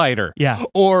highlighter,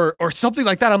 or something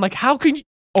like that. I'm like, how can you?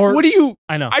 Or what do you?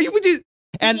 I know. Are you?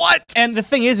 What? And the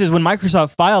thing is when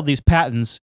Microsoft filed these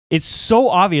patents, it's so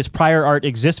obvious prior art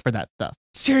exists for that stuff.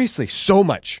 Seriously, so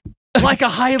much like a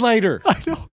highlighter. I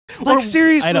know. Like,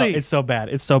 seriously. I know. It's so bad.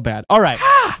 It's so bad. All right.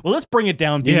 Well, let's bring it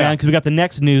down, D-Man, because we got the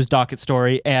next news docket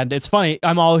story, and it's funny.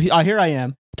 Here I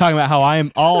am talking about how I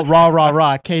am all rah,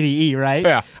 KDE, right?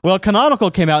 Yeah. Well, Canonical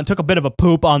came out and took a bit of a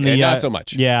poop on the... not so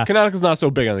much. Yeah. Canonical's not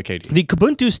so big on the KDE. The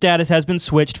Kubuntu status has been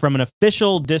switched from an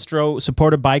official distro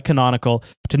supported by Canonical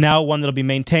to now one that'll be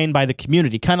maintained by the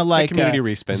community, kind of like community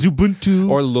respin. Ubuntu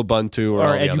Or Lubuntu or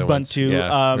all the other ones.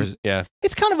 Edubuntu. Yeah.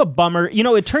 It's kind of a bummer. You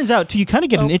know, it turns out, too, you kind of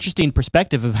get an interesting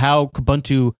perspective of how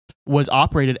Kubuntu was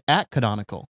operated at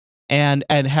Canonical and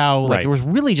how it was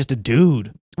really just a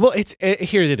dude. Well,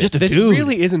 here it is. This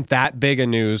really isn't that big a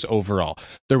news overall.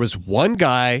 There was one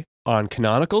guy on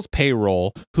Canonical's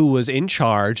payroll who was in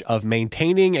charge of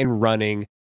maintaining and running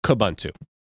Kubuntu.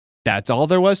 That's all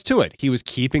there was to it. He was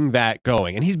keeping that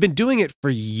going, and he's been doing it for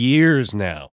years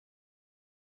now.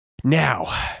 Now,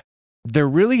 there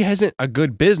really isn't a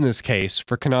good business case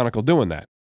for Canonical doing that.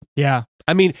 Yeah.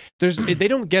 I mean, they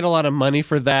don't get a lot of money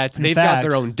for that. They've got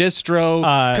their own distro.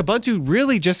 Kubuntu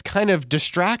really just kind of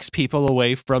distracts people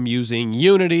away from using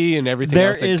Unity and everything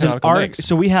else that Canonical makes.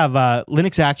 So we have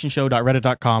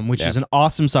linuxactionshow.reddit.com, which is an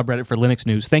awesome subreddit for Linux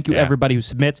news. Thank you, everybody who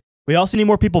submits. We also need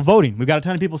more people voting. We've got a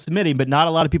ton of people submitting, but not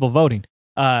a lot of people voting.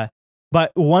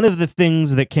 But one of the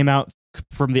things that came out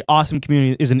from the awesome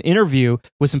community is an interview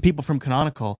with some people from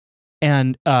Canonical,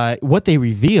 and what they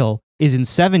reveal is in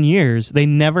 7 years, they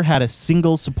never had a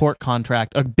single support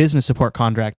contract, a business support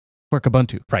contract for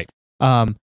Kubuntu. Right.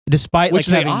 Despite which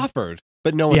they offered,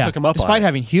 but no one took them up on it. Despite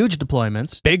having huge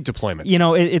deployments. Big deployments. You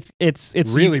know, it's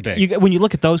really big. When you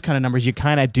look at those kind of numbers, you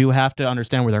kind of do have to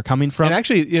understand where they're coming from. And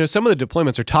actually, you know, some of the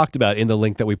deployments are talked about in the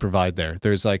link that we provide there.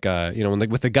 There's like,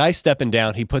 with the guy stepping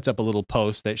down, he puts up a little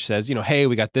post that says, you know, hey,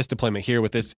 we got this deployment here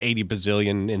with this 80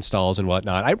 bazillion installs and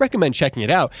whatnot. I recommend checking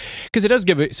it out because it does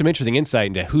give it some interesting insight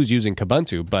into who's using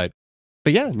Kubuntu, But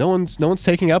yeah, no one's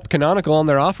taking up Canonical on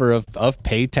their offer of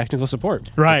paid technical support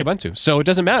for Kubuntu. So it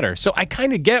doesn't matter. So I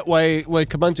kind of get why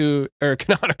Kubuntu or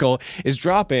Canonical is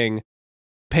dropping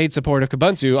paid support of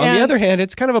Kubuntu. On the other hand,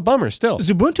 it's kind of a bummer still.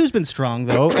 Ubuntu's been strong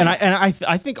though, and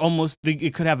I think almost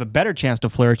it could have a better chance to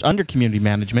flourish under community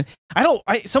management.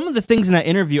 Some of the things in that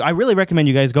interview, I really recommend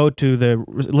you guys go to the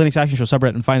Linux Action Show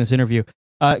subreddit and find this interview,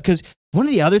 because one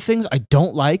of the other things I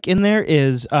don't like in there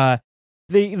is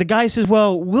the guy says,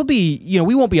 well, we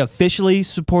won't be officially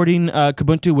supporting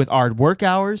Kubuntu with our work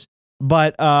hours,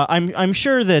 but I'm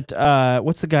sure that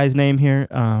what's the guy's name here?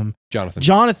 Jonathan.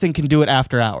 Jonathan can do it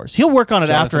after hours. He'll work on it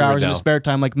after hours in his spare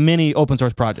time, like many open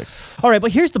source projects. All right,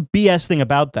 but here's the BS thing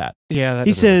about that. Yeah, that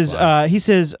he says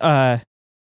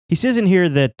in here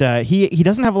that he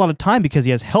doesn't have a lot of time because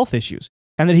he has health issues,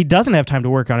 and that he doesn't have time to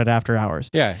work on it after hours.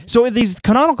 Yeah. So these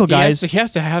Canonical guys... He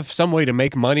has to have some way to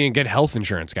make money and get health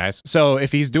insurance, guys. So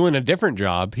if he's doing a different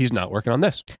job, he's not working on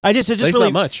this. It really,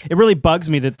 not much. It really bugs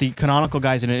me that the Canonical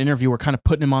guys in an interview were kind of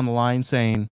putting him on the line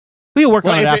saying, we'll work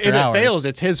on it after hours. If it fails,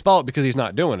 it's his fault because he's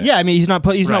not doing it. Yeah, I mean, he's not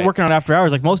working on it after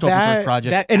hours like most open source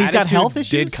projects. And he's got health issues?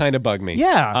 Did kind of bug me.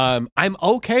 Yeah. I'm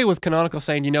okay with Canonical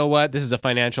saying, you know what, this is a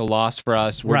financial loss for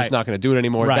us. We're just not going to do it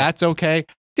anymore. Right. That's okay.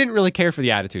 Didn't really care for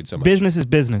the attitude so much. Business is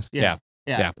business. Yeah.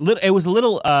 It was a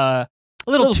little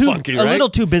too funky, right? A little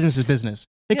too business is business.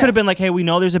 It could have been like, hey, we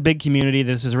know there's a big community.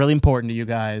 This is really important to you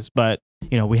guys, but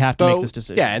we have to make this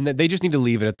decision. Yeah, and they just need to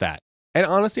leave it at that. And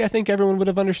honestly, I think everyone would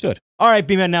have understood. All right,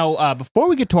 B-Man. Now, before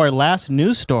we get to our last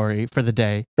news story for the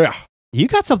day, yeah, you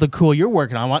got something cool you're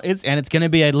working on. It's going to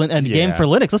be a game for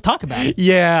Linux. Let's talk about it.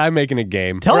 Yeah, I'm making a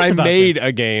game. I made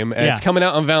a game, and it's coming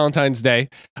out on Valentine's Day,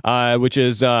 which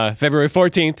is February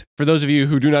 14th. For those of you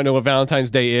who do not know what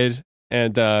Valentine's Day is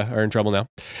and are in trouble now.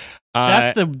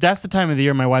 That's the time of the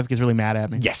year my wife gets really mad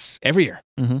at me. Yes, every year.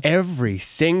 Every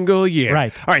single year.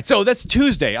 Right. All right, so that's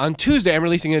Tuesday. On Tuesday, I'm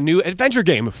releasing a new adventure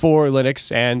game for Linux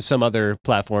and some other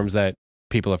platforms that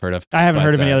people have heard of. I haven't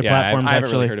heard of any other platforms, I haven't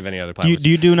actually. really heard of any other platforms. Do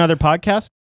you do another podcast?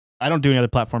 I don't do any other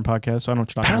platform podcasts, so I don't know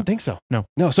what you're talking about. I don't think so.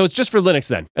 No, so it's just for Linux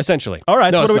then, essentially. All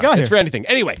right, so what do we got here? It's for anything.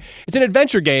 Anyway, it's an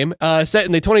adventure game set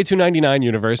in the 2299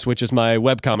 universe, which is my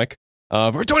webcomic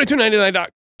for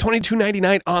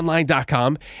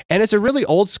 2299online.com, and it's a really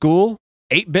old school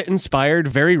 8-bit inspired,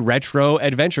 very retro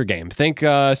adventure game. Think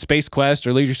Space Quest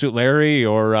or Leisure Suit Larry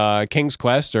or King's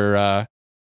Quest or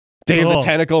Day of the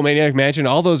Tentacle, Maniac Mansion,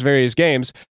 all those various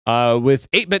games with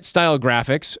 8-bit style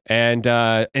graphics and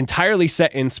entirely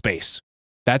set in space.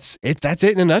 That's it. That's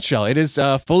it in a nutshell. It is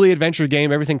a fully adventure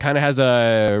game. Everything kind of has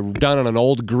done on an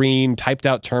old green typed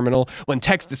out terminal. When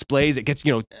text displays, it gets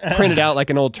printed out like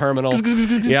an old terminal.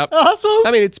 Yep. Awesome.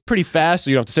 I mean, it's pretty fast,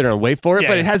 so you don't have to sit there and wait for it.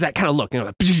 But it has that kind of look.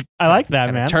 I like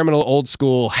that, man. Terminal, old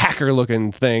school hacker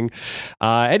looking thing.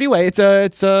 Anyway, it's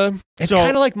kind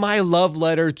of like my love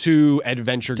letter to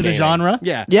adventure gaming. To the genre.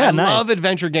 Yeah. Yeah. I love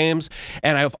adventure games,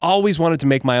 and I've always wanted to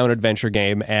make my own adventure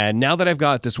game. And now that I've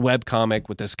got this web comic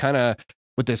with this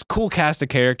cool cast of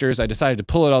characters, I decided to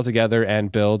pull it all together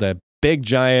and build a big,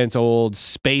 giant, old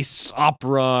space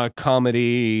opera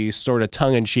comedy, sort of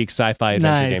tongue-in-cheek sci-fi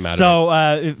adventure game out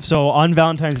of it. So on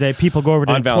Valentine's Day, people go over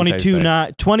to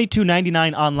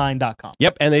 2299online.com.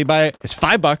 Yep, and they buy it. It's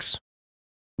 $5.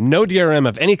 No DRM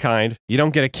of any kind. You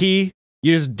don't get a key.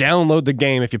 You just download the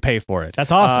game if you pay for it.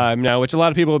 That's awesome. Now, which a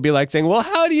lot of people would be like saying, well,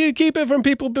 how do you keep it from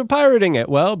people pirating it?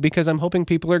 Well, because I'm hoping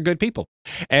people are good people.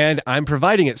 And I'm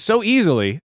providing it so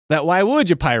easily that why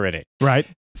would you pirate it? Right.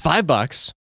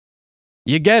 $5.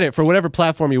 You get it for whatever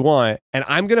platform you want. And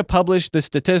I'm going to publish the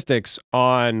statistics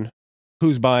on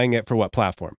who's buying it for what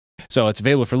platform. So it's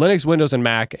available for Linux, Windows, and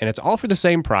Mac. And it's all for the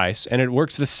same price. And it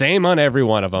works the same on every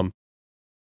one of them.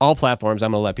 All platforms,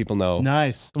 I'm going to let people know.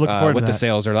 Nice. Look forward to what the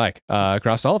sales are like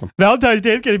across all of them. Valentine's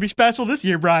Day is going to be special this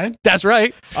year, Brian. That's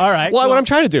right. All right. Well, what I'm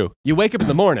trying to do, you wake up in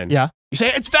the morning. Yeah. You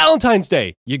say, it's Valentine's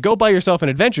Day. You go buy yourself an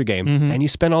adventure game, and you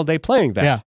spend all day playing that.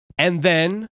 Yeah. And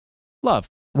then love.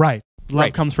 Right.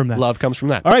 Love comes from that. Love comes from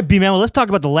that. All right, B-Man, well, let's talk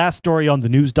about the last story on the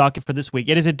news docket for this week.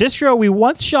 It is a distro we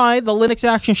once shined the Linux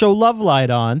Action Show Love Light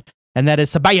on, and that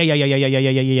is Sabayon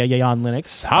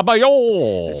Linux.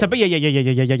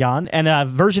 Sabayon. And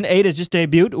version 8 is just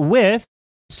debuted with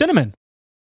Cinnamon,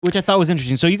 which I thought was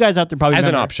interesting. So you guys out there probably as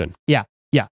an option. Yeah.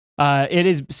 It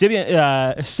is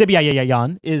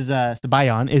Sabayon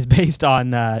is based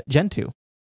on Gentoo.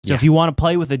 So if you want to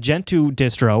play with a Gentoo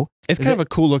distro, it's kind of a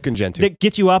cool looking Gentoo. That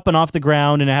gets you up and off the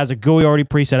ground, and it has a GUI already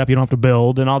preset up. You don't have to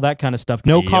build and all that kind of stuff.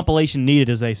 No compilation needed,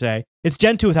 as they say. It's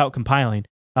Gentoo without compiling.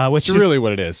 Which is really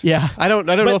what it is. Yeah, I don't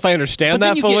know if I understand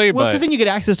that fully, but because then you get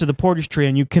access to the Portage tree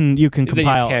and you can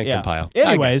compile. Then you can compile.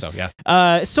 Anyways, I guess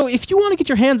so, so if you want to get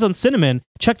your hands on Cinnamon,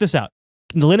 check this out.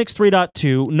 Linux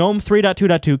 3.2, GNOME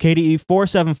 3.2.2, KDE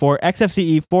 4.7.4,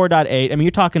 XFCE 4.8. I mean,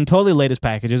 you're talking totally latest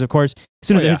packages. Of course, as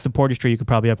soon as it hits the Portage tree, you could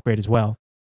probably upgrade as well.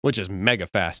 which is mega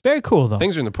fast. Very cool, though.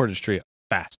 Things are in the portage tree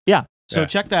fast. Yeah. So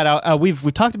check that out.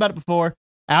 We've talked about it before.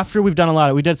 After we've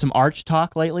done we did some Arch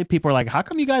talk lately. People are like, how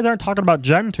come you guys aren't talking about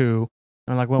Gen 2?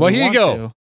 And I'm like, well, here you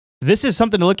go. This is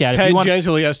something to look at.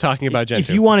 Tangentially us talking about Gen 2.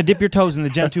 If you want to dip your toes in the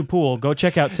Gen 2 pool, go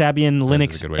check out Sabian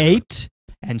Linux 8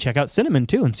 and check out Cinnamon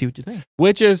too and see what you think.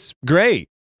 Which is great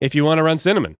if you want to run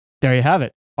Cinnamon. There you have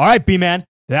it. All right, B-Man,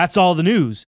 that's all the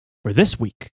news for this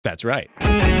week. That's right.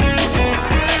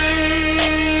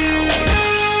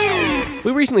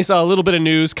 We recently saw a little bit of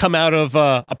news come out of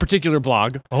a particular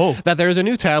blog that there's a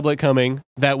new tablet coming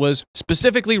that was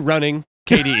specifically running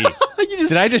KDE.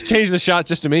 Did I just change the shot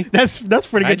just to me? That's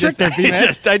pretty good trick there,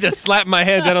 B-Man. I just slapped my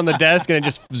hand down on the desk and it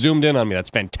just zoomed in on me. That's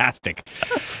fantastic.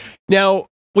 Now,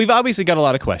 we've obviously got a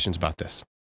lot of questions about this.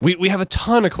 We have a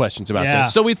ton of questions about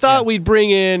this. So we thought we'd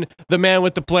bring in the man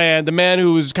with the plan, the man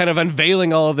who's kind of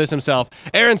unveiling all of this himself.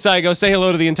 Aaron Siego, say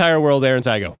hello to the entire world, Aaron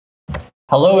Siego.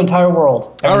 Hello, entire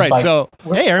world. All right, so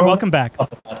hey, Aaron, welcome back.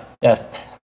 Yes.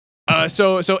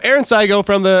 So Aaron Siego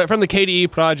from the KDE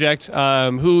project,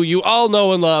 who you all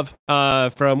know and love,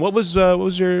 from what was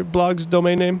your blog's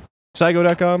domain name?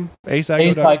 Siego.com?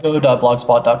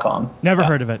 Asigo.blogspot.com. Never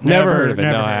heard of it. Never heard of it.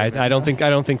 No, I don't think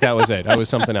that was it. I was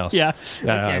something else. Yeah.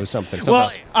 No, it was something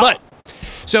else. But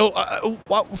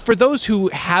for those who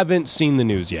haven't seen the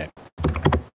news yet,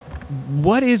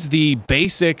 what is the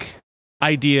basic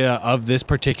idea of this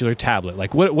particular tablet?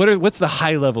 Like, what's the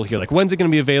high level here? Like, when's it going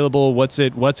to be available? What's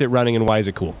it running, and why is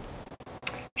it cool?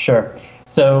 Sure.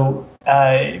 So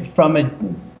from a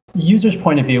user's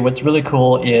point of view, what's really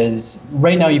cool is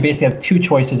right now you basically have two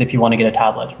choices if you want to get a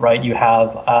tablet, right? You have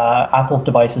Apple's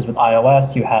devices with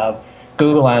iOS, you have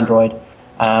Google Android.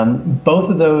 Both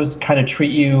of those kind of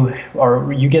treat you,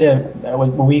 or you get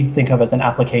what we think of as an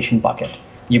application bucket.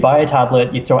 You buy a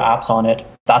tablet, you throw apps on it,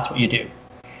 that's what you do.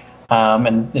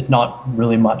 And it's not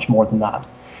really much more than that.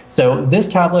 So this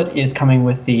tablet is coming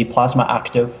with the Plasma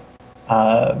Active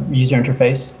user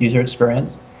interface, user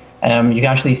experience. You can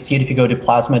actually see it if you go to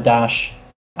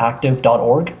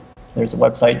plasma-active.org. There's a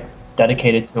website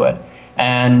dedicated to it.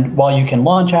 And while you can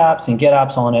launch apps and get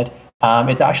apps on it,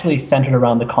 it's actually centered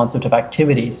around the concept of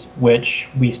activities, which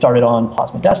we started on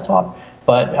Plasma Desktop,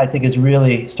 but I think has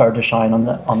really started to shine on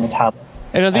the tablet.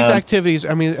 And are these activities,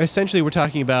 I mean, essentially we're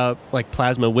talking about like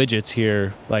Plasma widgets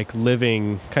here, like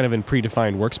living kind of in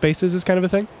predefined workspaces is kind of a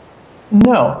thing?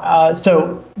 No.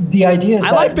 So the idea is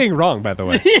I like being wrong, by the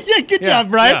way. Yeah, good job,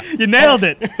 Brian. Yeah. You nailed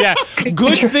it. Yeah.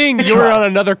 Good thing you're on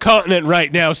another continent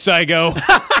right now, Siego.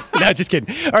 No, just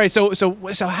kidding. All right, so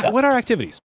what are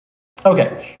activities?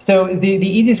 Okay. So the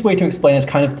easiest way to explain is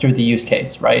kind of through the use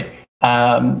case, right?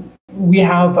 We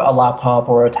have a laptop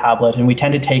or a tablet, and we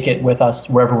tend to take it with us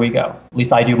wherever we go. At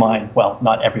least I do mine. Well,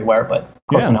 not everywhere, but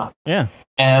close enough. Yeah.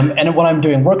 And when I'm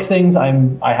doing work things, I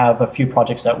have a few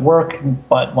projects at work,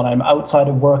 but when I'm outside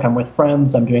of work, I'm with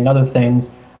friends, I'm doing other things.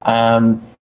 I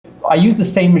use the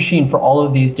same machine for all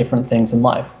of these different things in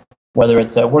life, whether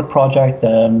it's a work project,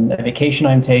 a vacation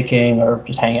I'm taking, or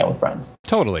just hanging out with friends.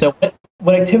 Totally. So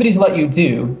what activities let you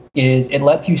do is it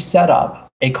lets you set up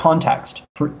a context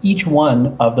for each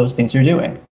one of those things you're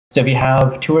doing. So if you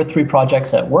have 2 or 3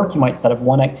 projects at work, you might set up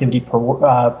one activity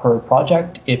per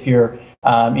project. If you're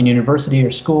in university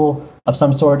or school of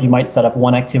some sort, you might set up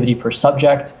one activity per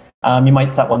subject. You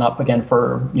might set one up again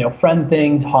for friend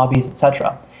things, hobbies,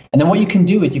 etc. And then what you can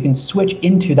do is you can switch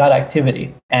into that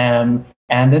activity, and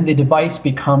then the device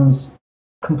becomes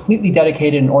completely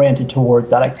dedicated and oriented towards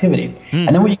that activity. And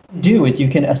then what you can do is you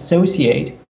can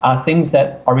associate things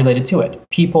that are related to it: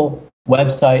 people,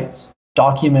 websites,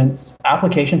 documents,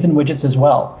 applications, and widgets as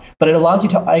well. But it allows you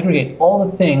to aggregate all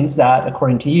the things that,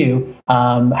 according to you,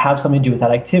 have something to do with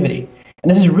that activity. And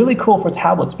this is really cool for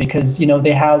tablets because,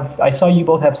 they have, I saw you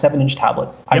both have 7-inch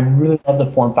tablets. Yep. I really love the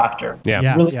form factor.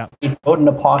 Yeah. Really, you throw it in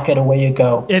a pocket, away you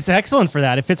go. It's excellent for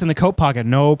that. It fits in the coat pocket,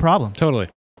 no problem. Totally.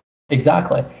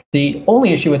 Exactly. The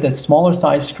only issue with this smaller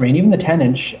size screen, even the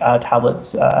 10-inch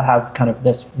tablets have kind of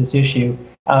this issue.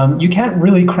 You can't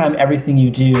really cram everything you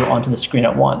do onto the screen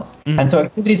at once. And so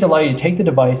activities allow you to take the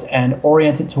device and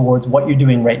orient it towards what you're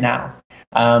doing right now.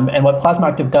 And what Plasma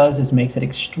Active does is makes it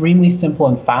extremely simple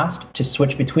and fast to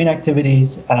switch between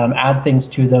activities, add things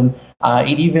to them.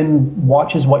 It even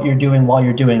watches what you're doing while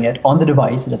you're doing it on the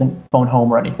device. It doesn't phone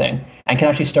home or anything, and can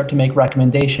actually start to make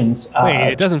recommendations.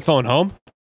 Wait, it doesn't phone home?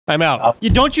 I'm out.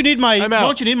 Don't you need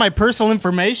my personal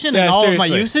information and all of my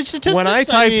usage statistics? When I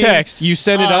type text, you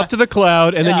send it up to the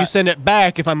cloud, and then you send it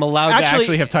back if I'm allowed to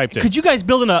actually have typed it. Could you guys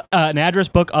build an address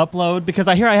book upload? Because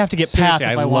I hear I have to get passed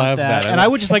if I want that. And I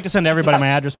would just like to send everybody my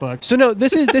address book. So no,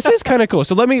 this is kind of cool.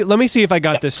 So let me see if I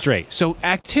got this straight. So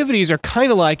activities are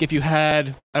kind of like if you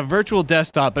had a virtual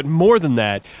desktop, but more than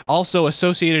that, also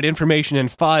associated information and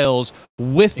files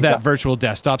with that virtual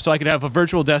desktop. So I could have a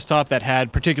virtual desktop that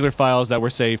had particular files that were,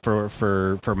 say, for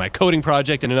my coding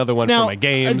project, and another one for my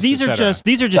games. These are just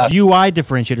UI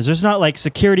differentiators. There's not like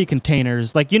security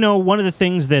containers. Like, you know, one of the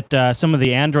things that some of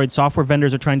the Android software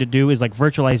vendors are trying to do is like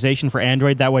virtualization for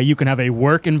Android. That way you can have a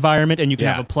work environment and you can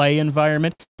have a play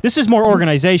environment. This is more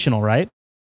organizational, right?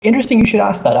 Interesting you should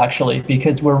ask that, actually,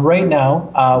 because we're right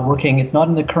now working, it's not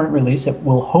in the current release, it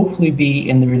will hopefully be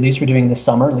in the release we're doing this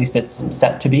summer, at least it's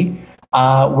set to be,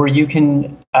 where you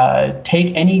can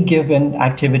take any given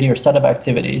activity or set of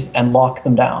activities and lock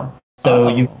them down. So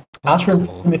you ask for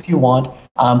them if you want,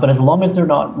 but as long as they're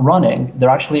not running, they're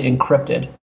actually encrypted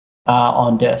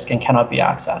on disk and cannot be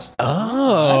accessed.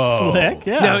 Oh, that's slick.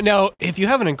 Yeah. Now, if you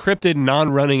have an encrypted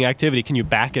non-running activity, can you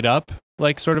back it up,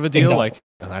 like sort of a deal? Exactly. Like,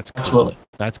 oh, that's cool. Absolutely.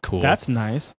 That's cool. That's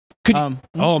nice.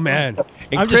 Oh man,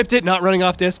 encrypt it, not running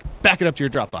off disk, back it up to your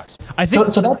Dropbox. I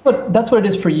think so. That's what it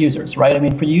is for users, right? I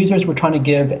mean, for users, we're trying to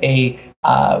give a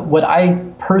what I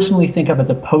personally think of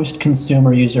as a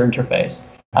post-consumer user interface.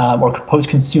 Or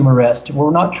post-consumerist.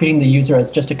 We're not treating the user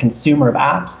as just a consumer of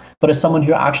apps, but as someone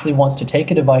who actually wants to take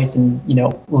a device and, you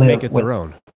know, make it their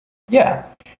own. Yeah.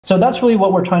 So that's really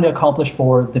what we're trying to accomplish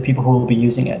for the people who will be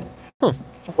using it.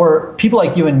 For people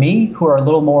like you and me, who are a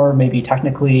little more maybe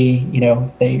technically, you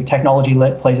know, technology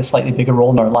plays a slightly bigger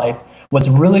role in our life. What's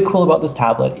really cool about this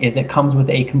tablet is it comes with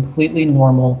a completely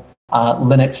normal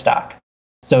Linux stack.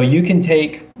 So you can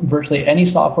take virtually any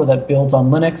software that builds on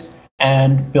Linux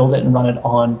and build it and run it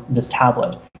on this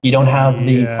tablet. You don't have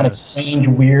the kind of strange,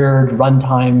 weird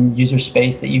runtime user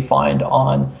space that you find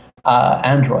on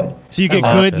Android. So you get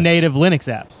good native Linux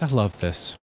apps. I love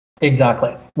this.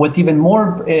 Exactly. What's even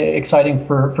more exciting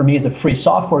for me as a free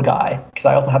software guy, because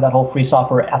I also have that whole free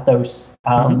software ethos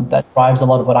that drives a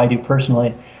lot of what I do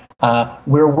personally,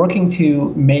 we're working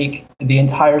to make the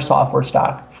entire software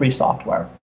stack free software.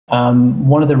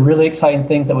 One of the really exciting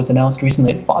things that was announced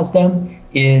recently at FOSDEM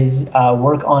is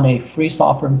work on a free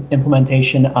software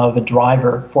implementation of a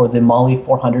driver for the Mali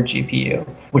 400 GPU,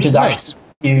 which is actually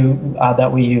the GPU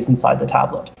that we use inside the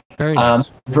tablet. Very nice.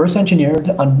 Reverse engineered,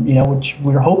 you know, which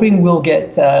we're hoping we'll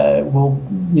get,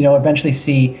 eventually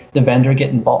see the vendor get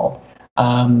involved.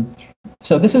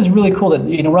 So this is really cool that,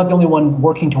 you know, we're not the only one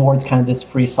working towards kind of this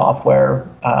free software,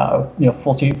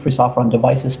 full free software on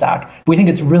devices stack. We think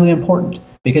it's really important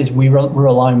because we're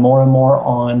relying more and more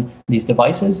on these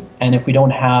devices, and if we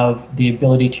don't have the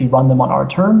ability to run them on our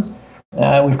terms,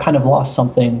 we've kind of lost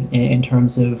something in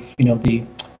terms of, you know, the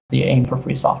aim for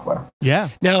free software. Yeah.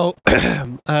 Now,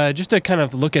 just to kind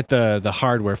of look at the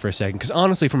hardware for a second, because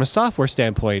honestly, from a software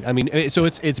standpoint, I mean, so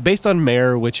it's based on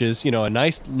Mare, which is, you know, a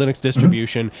nice Linux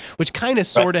distribution, which kind of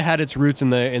sort of had its roots in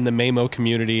the Maemo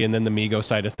community and then the Migo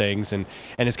side of things, and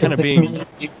it's kind of being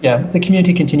it's the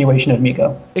community continuation of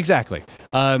Migo. Exactly.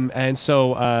 And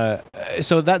so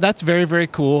that's very, very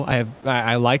cool.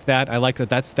 I like that. I like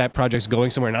that project's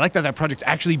going somewhere, and I like that project's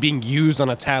actually being used on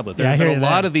a tablet. There have been a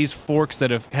lot of these forks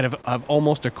that have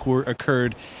almost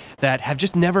occurred that have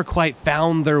just never quite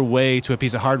found their way to a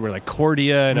piece of hardware, like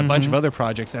Cordia and a bunch of other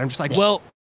projects that I'm just like, well,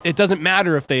 it doesn't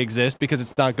matter if they exist because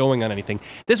it's not going on anything.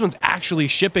 This one's actually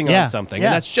shipping on something,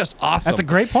 and that's just awesome. That's a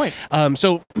great point.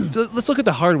 So let's look at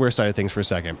the hardware side of things for a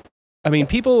second. I mean,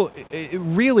 people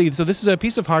really, so this is a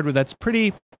piece of hardware that's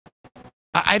pretty,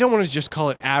 I don't want to just call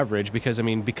it average because, I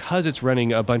mean, because it's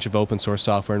running a bunch of open source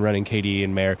software and running KDE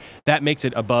and Mare, that makes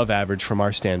it above average from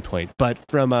our standpoint. But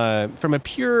from a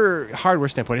pure hardware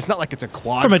standpoint, it's not like it's a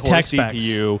quad-core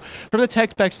CPU. From the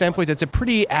tech spec standpoint, it's a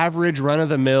pretty average,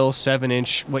 run-of-the-mill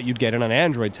 7-inch, what you'd get in an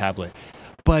Android tablet.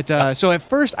 But so at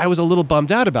first, I was a little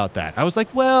bummed out about that. I was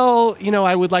like, well, you know,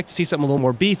 I would like to see something a little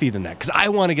more beefy than that because I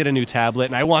want to get a new tablet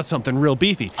and I want something real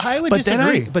beefy. I would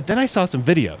disagree. But then I saw some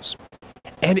videos.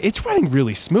 And it's running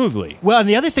really smoothly. Well, and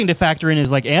the other thing to factor in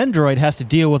is like Android has to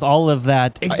deal with all of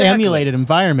that emulated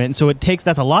environment, so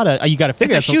that's a lot of you got to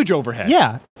figure. It's a huge overhead.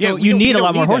 Yeah, so you need a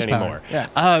lot more horsepower.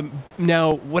 Yeah.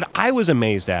 Now, what I was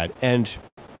amazed at, and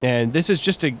this is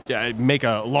just to make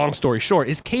a long story short,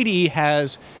 is KDE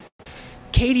has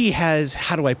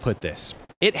how do I put this?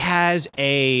 It has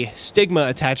a stigma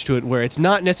attached to it where it's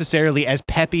not necessarily as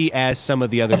peppy as some of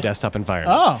the other desktop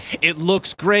environments. Oh. It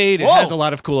looks great. It has a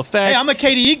lot of cool effects. Hey, I'm a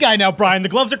KDE guy now, Brian. The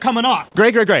gloves are coming off.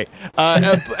 Great.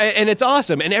 And it's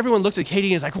awesome. And everyone looks at KDE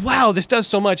and is like, wow, this does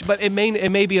so much. But it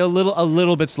may be a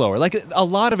little bit slower. Like a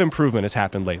lot of improvement has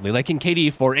happened lately. Like in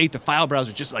KDE 4.8, the file browser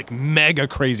is just like mega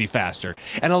crazy faster.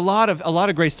 And a lot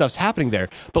of great stuff's happening there.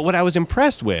 But what I was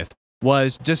impressed with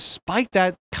was, despite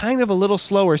that kind of a little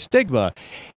slower stigma,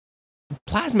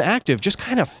 Plasma Active just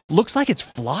kind of looks like it's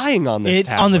flying on this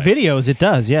tablet. On the videos, it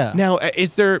does, yeah. Now,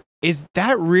 is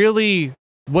that really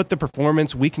what the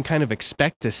performance we can kind of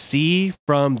expect to see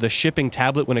from the shipping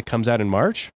tablet when it comes out in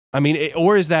March? I mean,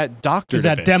 or is that doctored? Is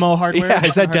that demo hardware? Yeah,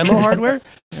 is that demo hardware?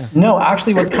 Yeah. No,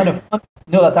 actually, what's kind of fun,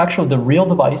 no, that's actually the real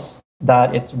device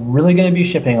that it's really going to be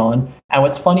shipping on. And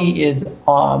what's funny is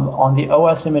on the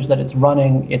OS image that it's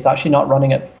running, it's actually not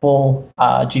running at full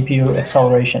GPU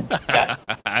acceleration yet.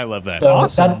 I love that. So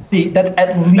awesome. that's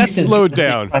at least that's slowed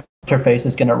down. Interface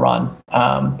is going to run.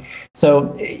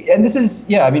 And this is,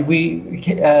 yeah, I mean,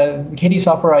 KDE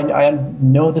software, I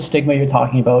know the stigma you're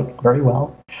talking about very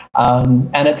well.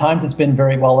 And at times it's been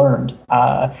very well earned.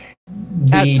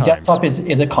 The desktop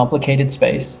is a complicated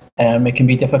space. It can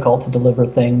be difficult to deliver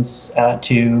things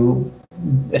to,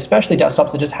 especially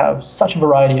desktops that just have such a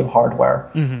variety of hardware.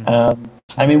 Mm-hmm.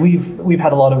 I mean, we've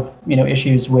had a lot of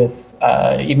issues with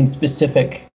even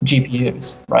specific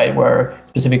GPUs, right? Where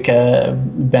specific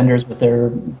vendors with their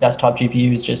desktop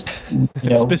GPUs just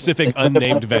specific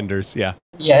unnamed vendors,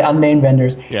 unnamed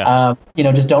vendors,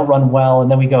 just don't run well, and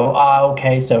then we go,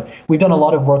 okay. So we've done a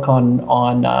lot of work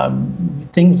on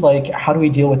things like how do we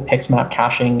deal with PixMap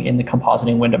caching in the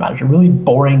compositing window manager, really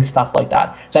boring stuff like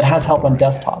that has help on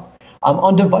desktop.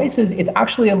 On devices, it's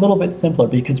actually a little bit simpler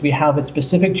because we have a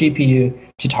specific GPU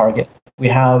to target. We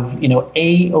have,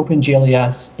 a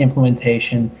OpenGLES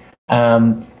implementation,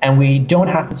 and we don't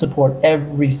have to support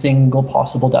every single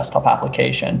possible desktop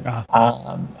application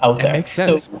out there. Makes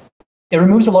sense. So it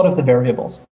removes a lot of the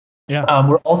variables. Yeah.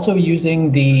 We're also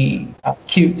using the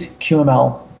Qt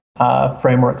QML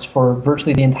frameworks for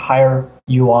virtually the entire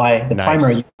UI, the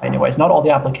primary UI anyways, not all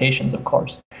the applications, of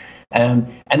course.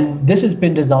 And this has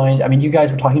been designed, I mean, you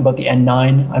guys were talking about the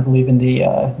N9, I believe, in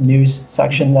the news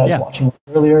section that I was watching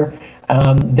earlier.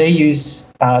 They use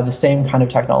the same kind of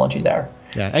technology there.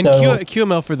 Yeah, and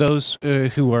QML, for those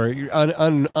who are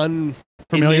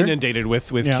familiar, inundated with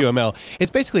QML,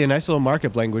 it's basically a nice little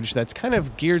markup language that's kind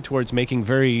of geared towards making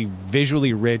very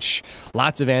visually rich,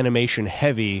 lots of animation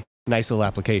heavy, nice little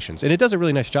applications. And it does a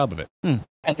really nice job of it. And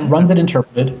it runs it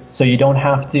interpreted, so you don't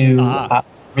have to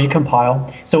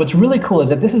recompile. So what's really cool is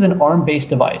that this is an ARM-based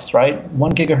device, right?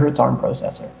 1 gigahertz ARM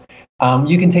processor.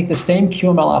 You can take the same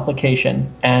QML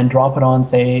application and drop it on,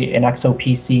 say, an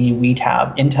XOPC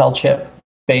WeTab Intel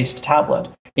chip-based tablet.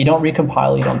 You don't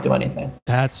recompile, you don't do anything.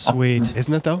 That's sweet.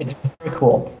 Isn't it, though? It's very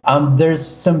cool. There's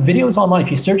some videos online.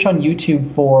 If you search on YouTube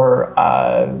for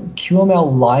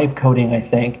QML live coding, I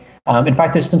think. In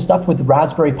fact, there's some stuff with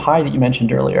Raspberry Pi that you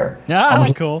mentioned earlier.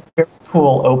 Cool. Very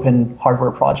cool open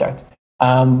hardware project.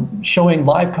 Showing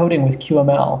live coding with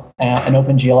QML and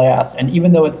OpenGLES. And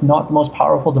even though it's not the most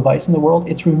powerful device in the world,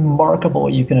 it's remarkable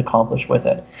what you can accomplish with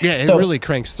it. Yeah, it really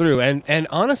cranks through. And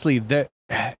honestly,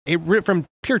 from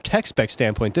pure tech spec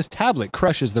standpoint, this tablet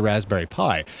crushes the Raspberry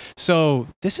Pi. So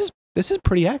this is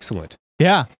pretty excellent.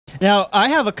 Yeah. Now, I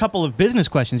have a couple of business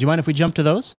questions. You mind if we jump to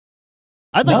those?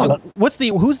 I'd like to. What's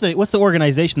the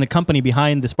organization, the company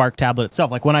behind the Spark tablet itself?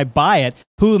 Like when I buy it,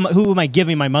 who am I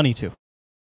giving my money to?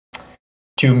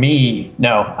 To me,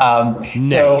 no. Nice.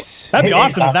 So, that'd be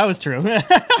awesome if that was true.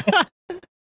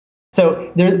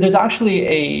 So there's actually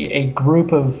a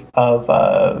group of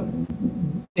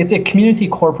it's a community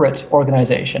corporate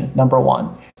organization, number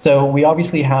one. So we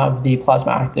obviously have the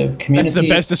Plasma Active community. That's the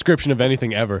best description of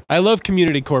anything ever. I love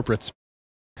community corporates.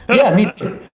 Yeah, me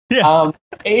too. Yeah.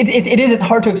 It's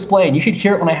hard to explain. You should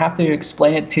hear it when I have to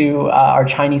explain it to our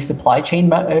Chinese supply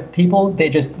chain people. They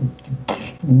just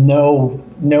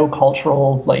no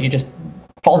cultural, like, it just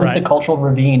falls into the cultural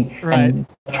ravine and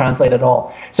translate at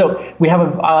all. So we have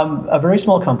a very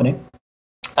small company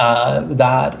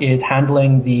that is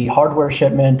handling the hardware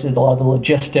shipment, a lot of the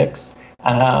logistics,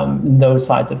 those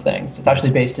sides of things. It's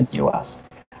actually based in the US.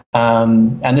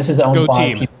 And this is owned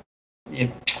by people.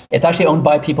 It's actually owned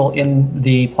by people in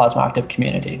the Plasma Active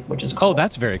community, which is cool. Oh,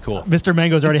 that's very cool. Mr.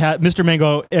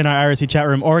 Mango in our IRC chat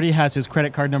room already has his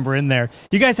credit card number in there.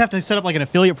 You guys have to set up like an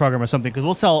affiliate program or something, because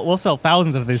we'll sell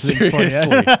thousands of these things for you.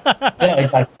 Yeah,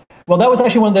 exactly. Well, that was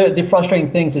actually one of the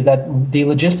frustrating things, is that the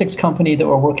logistics company that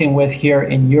we're working with here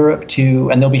in Europe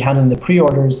and they'll be handling the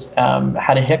pre-orders,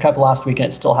 had a hiccup last week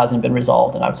and it still hasn't been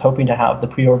resolved. And I was hoping to have the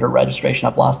pre-order registration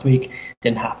up last week.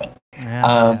 Didn't happen.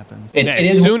 Yeah,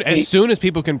 as soon as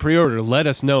people can pre-order, let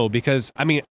us know, because I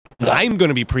mean, I'm going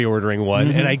to be pre-ordering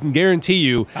one, and I can guarantee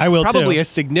you, I will probably too. A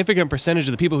significant percentage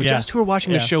of the people who are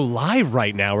watching the show live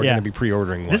right now are going to be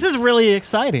pre-ordering one. This is really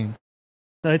exciting.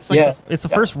 So it's like it's the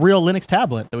first real Linux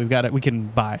tablet that we can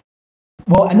buy.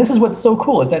 Well, and this is what's so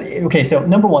cool is that, okay, so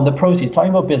number one, the proceeds, talking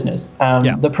about business,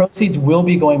 the proceeds will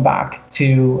be going back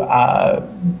to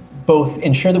both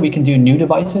ensure that we can do new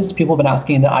devices. People have been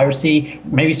asking in the IRC,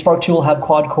 maybe Spark 2 will have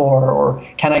quad core, or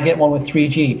can I get one with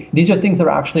 3G? These are things that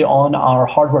are actually on our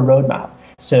hardware roadmap.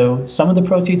 So some of the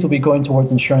proceeds will be going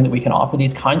towards ensuring that we can offer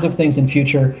these kinds of things in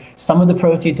future. Some of the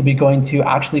proceeds will be going to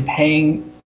actually paying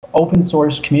open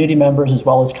source community members as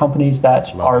well as companies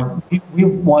that we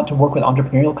want to work with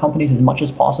entrepreneurial companies as much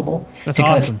as possible. That's to awesome.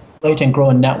 kind of stimulate and grow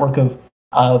a network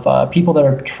of people that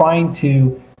are trying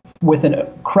to, with an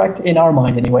correct, in our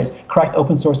mind anyways, correct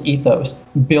open source ethos,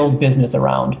 build business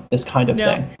around this kind of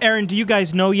thing. Aaron, do you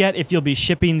guys know yet if you'll be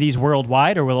shipping these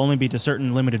worldwide, or will only be to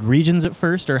certain limited regions at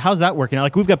first, or how's that working?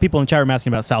 Like, we've got people in chat room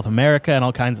asking about South America and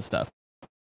all kinds of stuff.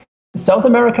 South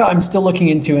America, I'm still looking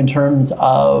into in terms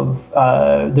of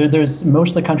there's most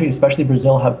of the countries, especially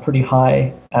Brazil, have pretty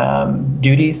high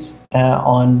duties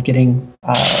on getting.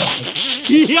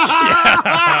 You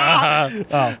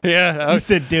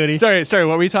said duty. Sorry.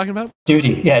 What were you talking about?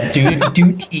 Duty. Yeah,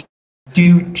 duty.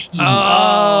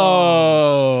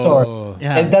 Oh, sorry.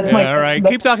 Yeah. And that's all right.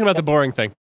 Keep talking about the boring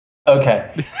thing. Okay.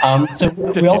 So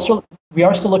we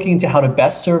are still looking into how to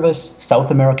best service South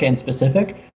America in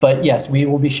specific. But yes, we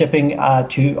will be shipping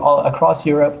across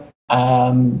Europe,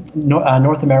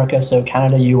 North America, so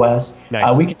Canada, US.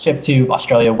 Nice. We can ship to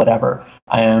Australia, whatever.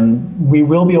 We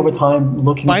will be over time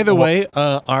looking. By the way,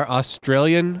 our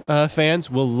Australian fans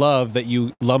will love that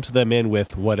you lumped them in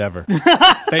with whatever.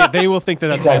 they will think that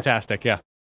that's fantastic. Yeah.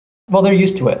 Well, they're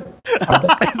used to it.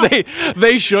 Aren't they?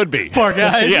 they should be. Poor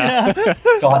guys. Yeah.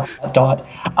 dot.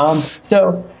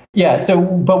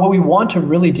 But what we want to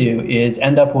really do is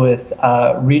end up with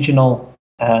regional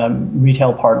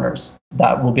retail partners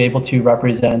that will be able to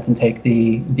represent and take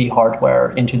the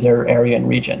hardware into their area and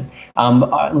region.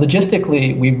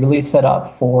 Logistically, we've really set up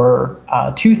for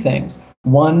two things.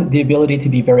 One, the ability to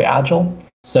be very agile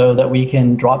so that we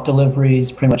can drop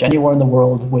deliveries pretty much anywhere in the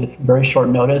world with very short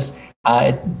notice.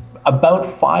 About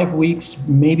 5 weeks,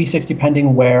 maybe 6,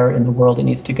 depending where in the world it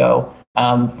needs to go,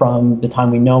 from the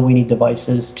time we know we need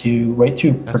devices to right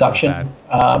through production,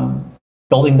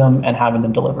 building them and having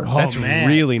them delivered. That's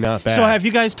really not bad. So have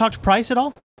you guys talked price at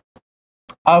all?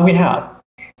 We have.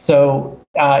 So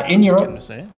in Europe, I'm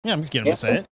just getting to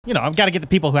say it. You know, I've got to get the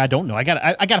people who I don't know. I got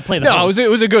to play the. No, it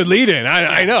was a good lead-in.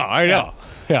 I know.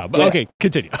 Yeah, but okay,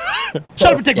 continue.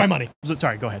 Shut up and take my money.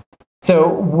 Sorry, go ahead. So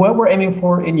what we're aiming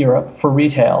for in Europe for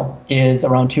retail is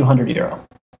around €200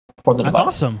 for the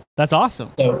device. That's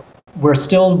awesome. So we're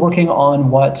still working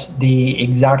on what the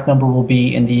exact number will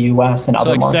be in the US and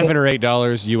other markets. $7 or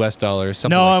 $8 US dollars,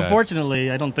 something no, like that.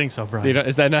 Unfortunately, I don't think so, bro.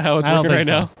 Is that not how it's working right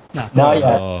now? No. Not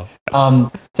yet.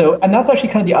 And that's actually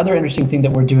kind of the other interesting thing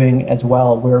that we're doing as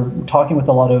well. We're talking with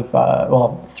a lot of,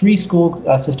 3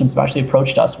 school systems have actually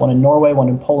approached us, one in Norway, one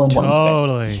in Poland, one in Spain.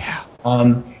 Totally. Yeah.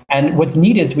 And what's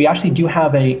neat is we actually do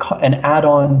have an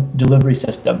add-on delivery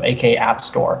system, aka App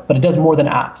Store, but it does more than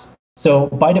apps. So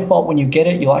by default, when you get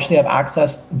it, you'll actually have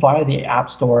access via the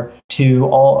App Store to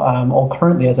all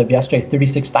currently, as of yesterday,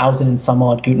 36,000 and some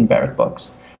odd Gutenberg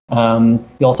books. You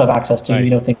also have access to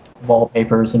things like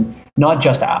wallpapers and not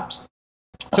just apps.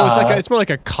 So it's more like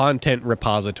a content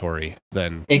repository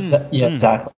then.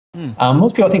 Exactly.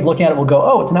 Most people, I think, looking at it will go,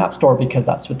 "Oh, it's an app store," because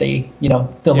that's what the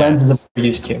lenses that we're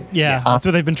used to. Yeah, that's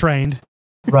what they've been trained.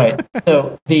 Right.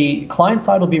 So the client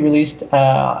side will be released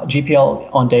GPL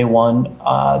on day 1.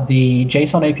 The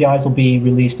JSON APIs will be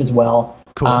released as well.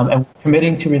 Cool. And we're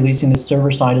committing to releasing the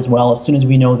server side as well as soon as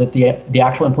we know that the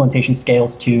actual implementation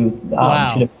scales to.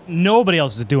 Wow. Nobody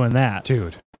else is doing that,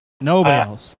 dude. Nobody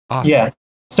else. Awesome. Yeah.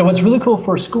 So what's really cool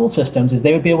for school systems is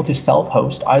they would be able to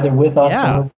self-host either with us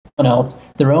or someone else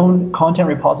their own content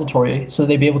repository, so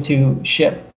they'd be able to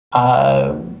ship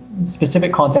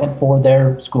specific content for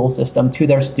their school system to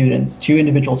their students, to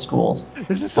individual schools.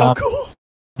 This is so cool.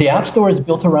 The App Store is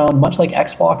built around, much like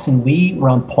Xbox and Wii,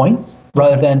 around points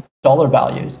rather than dollar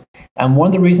values. And one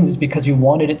of the reasons is because we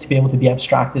wanted it to be able to be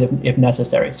abstracted if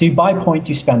necessary. So you buy points,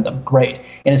 you spend them. Great.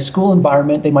 In a school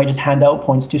environment, they might just hand out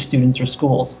points to students or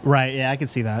schools. Right. Yeah, I can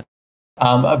see that.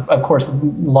 Of course, a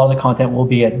lot of the content will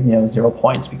be at 0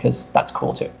 points because that's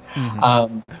cool too.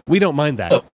 Mm-hmm. We don't mind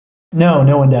that.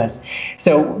 No one does.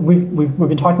 So we've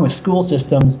been talking with school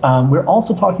systems. We're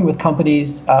also talking with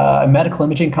companies. A medical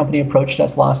imaging company approached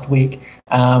us last week.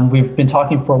 We've been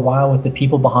talking for a while with the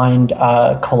people behind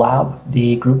Collab,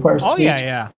 the groupware suite. Oh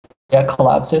yeah. Yeah,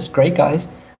 Collabsys, great guys.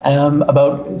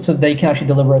 So they can actually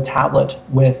deliver a tablet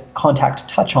with Contact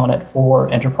Touch on it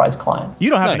for enterprise clients. You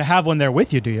don't happen to have one there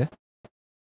with you, do you?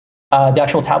 The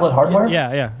actual tablet hardware?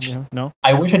 Yeah. No.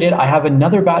 I wish I did. I have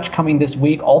another batch coming this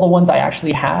week. All the ones I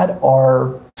actually had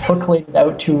are percolated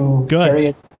out to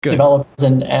various developers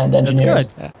and engineers.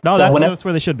 That's good. No, that's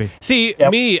where they should be. See,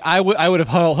 me, I would have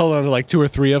held on to like 2 or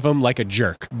 3 of them like a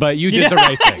jerk, but you did the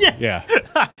right thing. Yeah.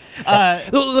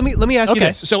 Let me ask you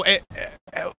this. So,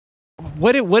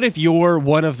 what if you're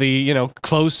one of the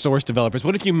closed source developers?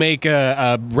 What if you make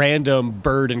a random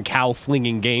bird and cow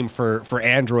flinging game for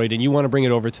Android and you want to bring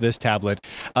it over to this tablet?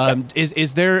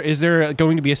 Is there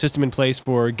going to be a system in place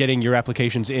for getting your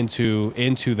applications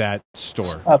into that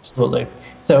store? Absolutely.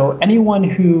 So anyone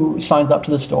who signs up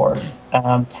to the store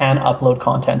can upload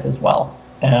content as well,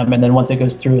 and then once it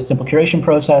goes through a simple curation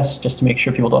process, just to make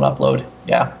sure people don't upload,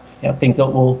 things that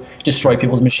will destroy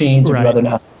people's machines or do other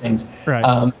nasty things,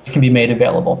 it can be made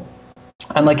available.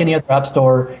 And like any other app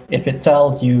store, if it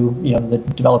sells, the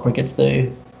developer gets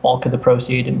the bulk of the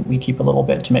proceed, and we keep a little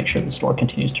bit to make sure the store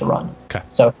continues to run. Okay.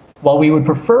 So while we would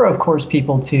prefer, of course,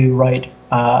 people to write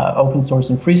open source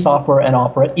and free software and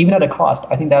offer it, even at a cost,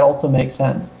 I think that also makes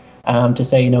sense to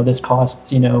say, this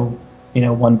costs, $1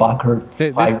 or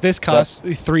this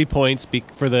costs 3 points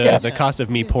for the cost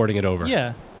of me porting it over.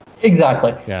 Yeah.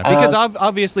 Exactly. Yeah, because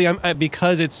obviously,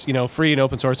 because it's free and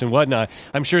open source and whatnot.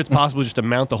 I'm sure it's possible just to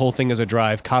mount the whole thing as a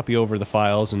drive, copy over the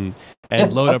files, and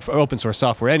load up open source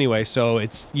software anyway. So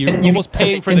you're almost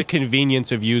paying for the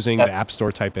convenience of using the App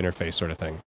Store type interface, sort of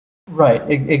thing. Right.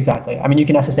 Exactly. I mean, you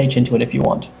can SSH into it if you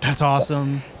want. That's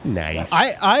awesome. So, nice.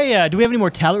 Do we have any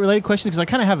more tablet related questions? Because I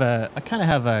kind of have a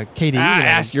KDE.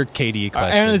 Ask your KDE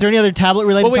question. Aaron, is there any other tablet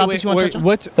related topics you want to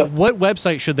touch on? What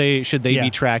website should they be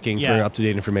tracking for up to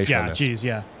date information on this?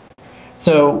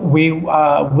 So we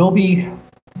will be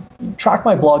track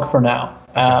my blog for now.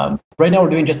 Right now we're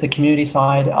doing just the community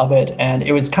side of it, and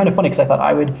it was kind of funny because I thought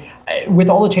I would, with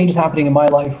all the changes happening in my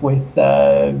life with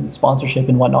sponsorship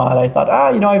and whatnot, I thought,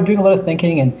 I'm doing a lot of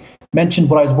thinking and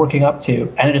mentioned what I was working up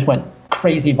to, and it just went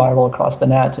crazy viral across the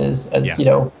net as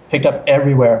picked up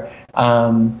everywhere.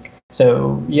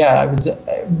 So yeah, it was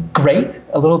great,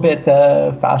 a little bit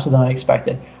faster than I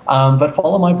expected. But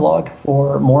follow my blog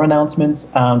for more announcements,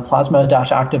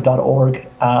 plasma-active.org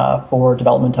for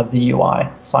development of the UI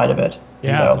side of it.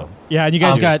 Yeah. So, yeah, and you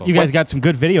guys got some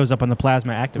good videos up on the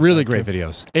Plasma Active. Really great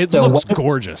videos. It looks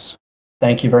gorgeous.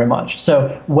 Thank you very much.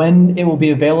 So when it will be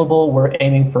available, we're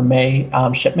aiming for May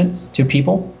shipments to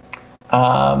people.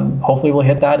 Hopefully we'll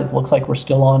hit that. It looks like we're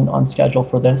still on schedule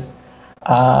for this.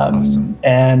 Awesome.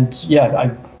 And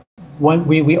yeah, when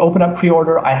we open up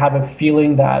pre-order, I have a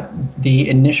feeling that the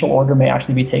initial order may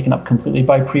actually be taken up completely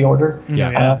by pre-order. So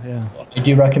I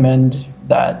do recommend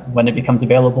that when it becomes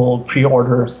available,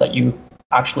 pre-order so that you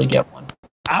actually get one.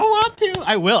 I want to.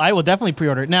 I will definitely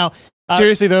pre-order it. Now,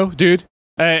 seriously though, dude,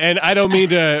 and I don't mean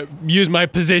to use my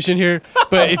position here,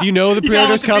 but if the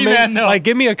pre-order's coming,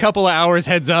 give me a couple of hours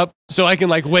heads up so I can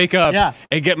wake up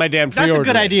and get my damn pre-order. That's a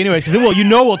good idea anyways, because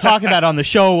we'll talk about it on the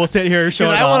show. We'll sit here, show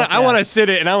it off. I want to sit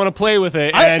it and I want to play with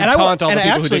it and taunt all the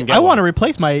people who didn't get I want to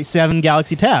replace my 7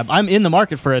 Galaxy Tab. I'm in the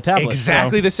market for a tablet.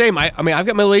 Exactly the same. I mean, I've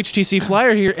got my little HTC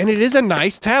Flyer here, and it is a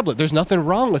nice tablet. There's nothing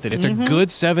wrong with it. It's a good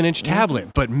 7-inch tablet.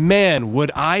 But man,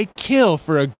 would I kill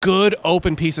for a good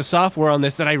open piece of software on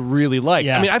this that I really like.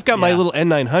 I mean, I've got my little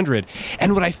N900,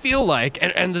 and what I feel like,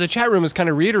 and the chat room is kind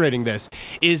of reiterating this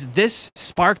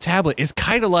Spark tablet is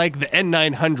kind of like the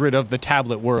N900 of the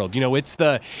tablet world. It's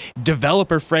the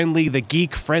developer-friendly, the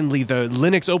geek-friendly, the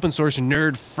Linux open source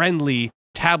nerd-friendly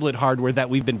tablet hardware that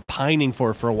we've been pining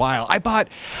for a while. I bought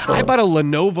a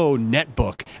Lenovo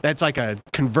netbook that's like a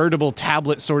convertible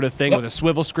tablet sort of thing with a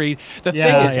swivel screen. The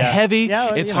thing is heavy,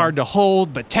 it's hard to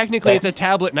hold, but technically it's a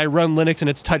tablet, and I run Linux and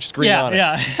it's touch screen on it.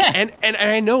 and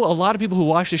I know a lot of people who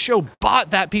watch the show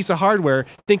bought that piece of hardware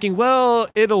thinking, well,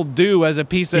 it'll do as a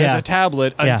piece as a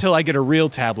tablet until I get a real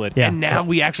tablet. And now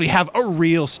we actually have a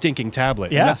real stinking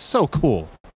tablet. And that's so cool.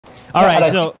 All right,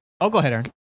 so go ahead, Aaron.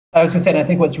 I was going to say, and I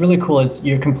think what's really cool is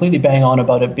you're completely bang on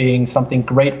about it being something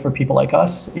great for people like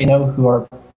us, who are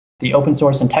the open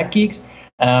source and tech geeks.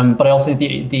 But I also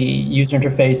think the user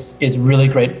interface is really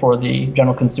great for the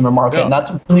general consumer market. And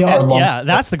that's really our long. Yeah,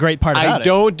 that's the great part about it. I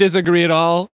don't disagree at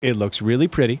all. It looks really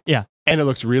pretty. Yeah. And it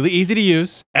looks really easy to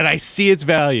use. And I see its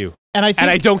value. And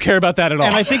I don't care about that at all.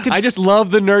 And I just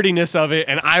love the nerdiness of it,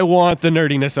 and I want the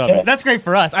nerdiness of it. That's great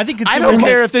for us. I think I don't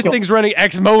care if this thing's running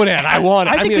Xmonad. I want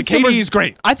it. I mean, the KDE is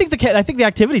great. I think the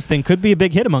activities thing could be a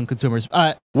big hit among consumers.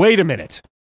 Wait a minute.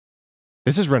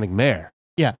 This is running Mare.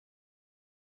 Yeah.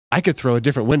 I could throw a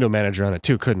different window manager on it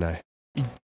too, couldn't I?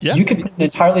 Yeah. You could put an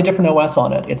entirely different OS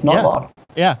on it. It's not locked.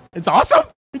 Yeah. It's awesome.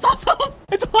 It's awesome.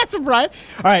 It's awesome, Brian.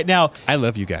 All right, now I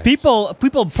love you guys. People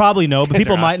probably know, but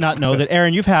people might not know that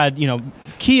Aaron, you've had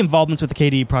key involvements with the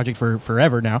KDE project for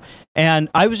forever now. And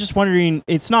I was just wondering,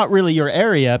 it's not really your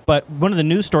area, but one of the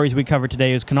news stories we covered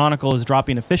today is Canonical is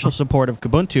dropping official support of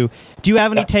Kubuntu. Do you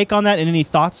have any take on that and any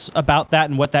thoughts about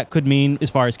that and what that could mean as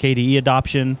far as KDE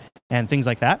adoption and things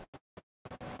like that?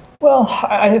 Well,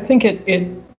 I think it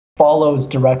follows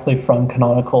directly from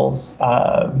Canonical's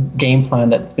game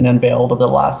plan that's been unveiled over the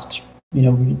last,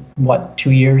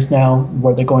 2 years now,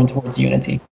 where they're going towards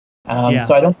Unity.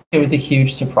 So I don't think it was a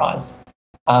huge surprise.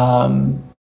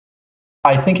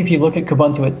 I think if you look at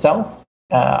Kubuntu itself,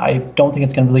 I don't think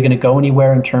it's really going to go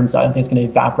anywhere in terms of, I don't think it's going to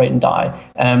evaporate and die.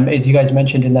 As you guys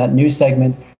mentioned in that news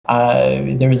segment,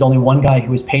 there is only one guy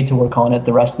who was paid to work on it.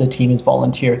 The rest of the team is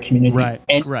volunteer community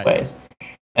anyways.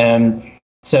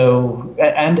 So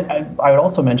I would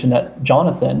also mention that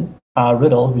Jonathan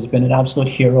Riddle, who's been an absolute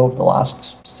hero over the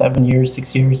last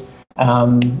 6 years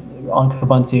on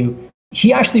Kubuntu,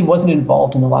 he actually wasn't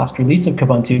involved in the last release of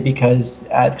Kubuntu because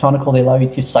at Canonical they allow you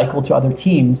to cycle to other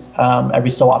teams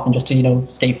every so often just to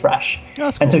stay fresh. Oh,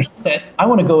 that's cool. And so he said, I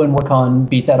want to go and work on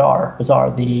BZR,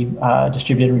 the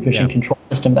distributed revision control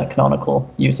system that Canonical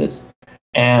uses.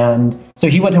 And so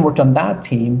he went and worked on that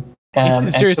team.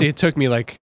 Seriously, it took me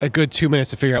like a good 2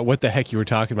 minutes to figure out what the heck you were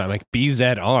talking about. I'm like,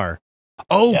 BZR.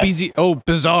 Oh,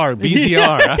 bizarre,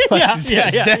 BZR.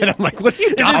 I'm like, what are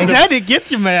you talking about? It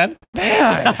gets you, man.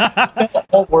 I spelled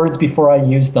all words before I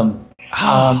used them.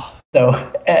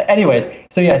 So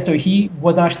he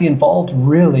was actually involved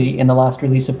really in the last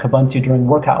release of Kubuntu during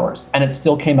work hours, and it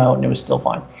still came out and it was still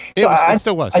fine. It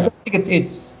still was. I don't think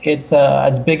it's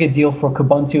as big a deal for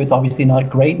Kubuntu. It's obviously not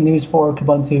great news for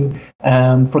Kubuntu.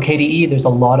 For KDE, there's a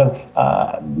lot of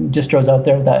distros out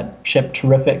there that ship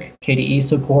terrific KDE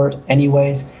support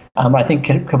anyways. I think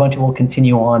Kubuntu will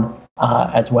continue on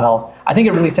as well. I think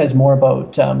it really says more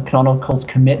about Canonical's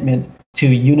commitment to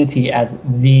Unity as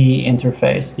the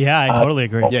interface. Yeah, I totally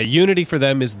agree. Yeah, Unity for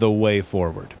them is the way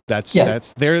forward. They're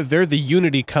the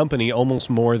Unity company almost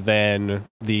more than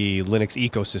the Linux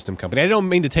ecosystem company. I don't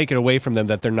mean to take it away from them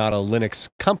that they're not a Linux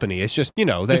company. It's just,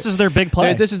 this is their big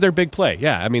play. This is their big play.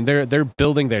 Yeah, I mean they're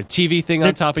building their TV thing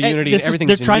on top of Unity.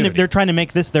 Everything's they're trying to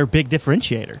make this their big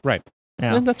differentiator. Right.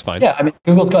 Yeah, that's fine. Yeah, I mean,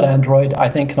 Google's got Android. I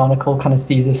think Canonical kind of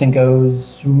sees this and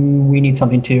goes, we need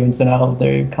something too. And so now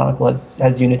Canonical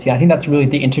has Unity. I think that's really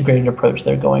the integrated approach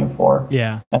they're going for.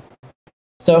 Yeah.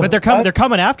 But they're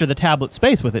coming after the tablet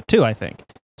space with it too, I think.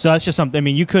 So that's just something. I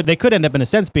mean, they could end up in a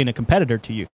sense being a competitor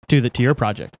to your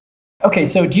project. Okay,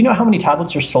 so do you know how many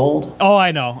tablets are sold? Oh,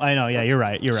 I know. Yeah, you're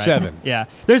right. 7. Yeah,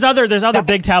 there's other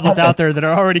big tablets out there that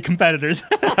are already competitors.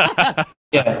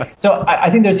 Yeah, so I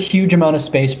think there's a huge amount of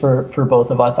space for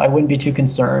both of us. I wouldn't be too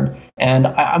concerned. And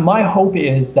my hope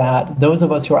is that those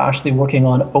of us who are actually working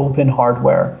on open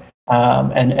hardware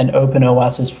and open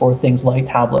OSs for things like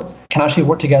tablets can actually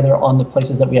work together on the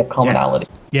places that we have commonality.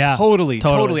 Yes. Yeah,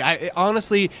 totally. I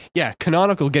honestly,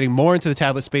 Canonical getting more into the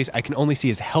tablet space, I can only see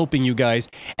as helping you guys.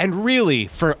 And really,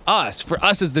 for us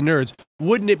as the nerds,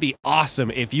 wouldn't it be awesome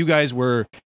if you guys were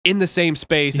in the same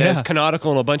space as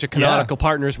Canonical and a bunch of Canonical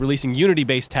partners releasing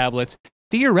Unity-based tablets?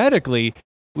 Theoretically,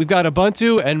 we've got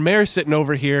Ubuntu and Mare sitting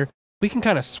over here. We can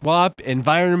kind of swap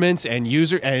environments and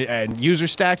user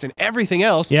stacks and everything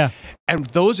else. Yeah. And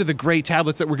those are the great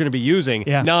tablets that we're going to be using,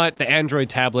 not the Android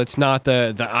tablets, not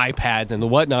the iPads and the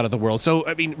whatnot of the world. So,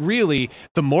 I mean, really,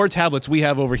 the more tablets we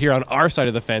have over here on our side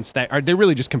of the fence, they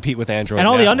really just compete with Android. And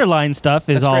all the underlying stuff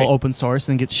is all open source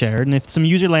and gets shared. And if some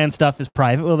user-land stuff is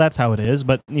private, well, that's how it is.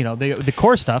 But, the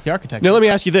core stuff, the architecture. Now, let me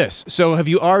ask you this. So, have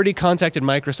you already contacted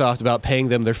Microsoft about paying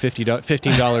them their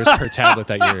 $15 per tablet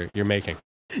that you're making?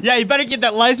 Yeah, you better get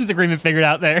that license agreement figured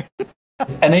out there.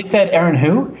 And they said, Aaron,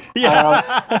 who? Yeah.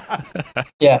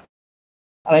 Yeah.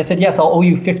 And I said, yes, I'll owe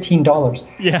you $15.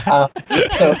 Yeah.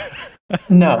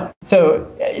 No.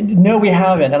 No, we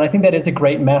haven't. And I think that is a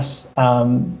great mess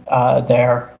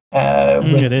there.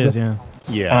 It is, yeah.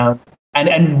 Yeah.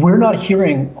 And we're not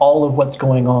hearing all of what's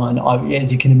going on, as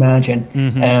you can imagine.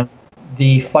 Mm-hmm.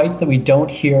 The fights that we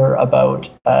don't hear about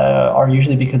are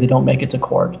usually because they don't make it to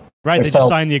court. Right, they just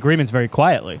sign the agreements very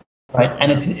quietly. Right,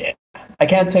 and I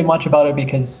can't say much about it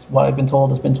because what I've been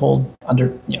told has been told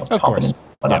under confidence.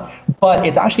 Yeah. But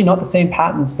it's actually not the same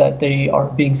patents that they are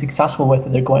being successful with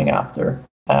that they're going after.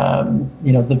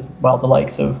 The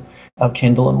likes of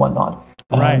Kindle and whatnot.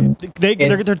 Right,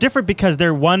 they're different because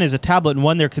one is a tablet and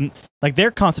one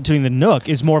they're constituting the Nook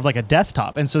is more of like a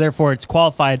desktop, and so therefore it's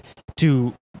qualified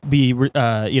to be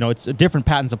it's different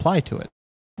patents apply to it.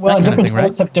 Well, different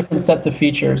tablets have different sets of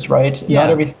features, right? Yeah.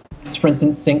 Not everything, for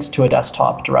instance, syncs to a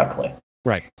desktop directly.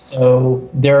 Right. So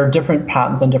there are different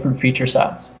patents on different feature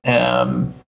sets.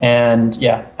 And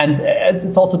yeah, and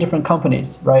it's also different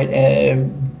companies, right?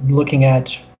 Looking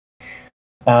at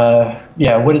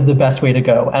what is the best way to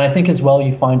go? And I think as well,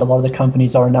 you find a lot of the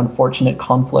companies are in unfortunate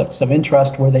conflicts of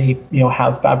interest where they,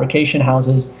 have fabrication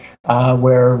houses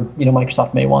where,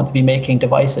 Microsoft may want to be making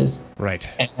devices. Right.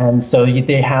 And so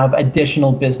they have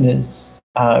additional business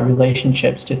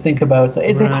relationships to think about. So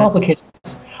it's a complicated.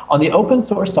 On the open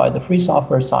source side, the free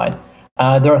software side,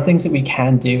 there are things that we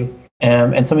can do.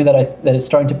 And something that is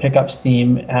starting to pick up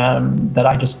steam that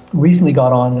I just recently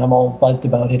got on and I'm all buzzed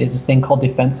about it is this thing called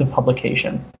defensive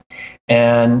publication.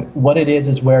 And what it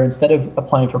is where instead of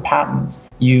applying for patents,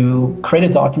 you create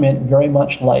a document very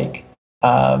much like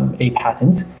a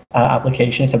patent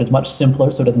application, except it's much simpler,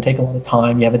 so it doesn't take a lot of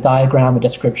time. You have a diagram, a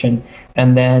description,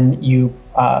 and then you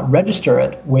register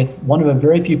it with one of the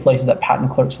very few places that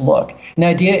patent clerks look. And the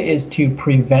idea is to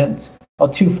prevent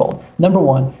twofold. Number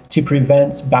one, to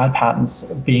prevent bad patents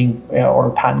being, or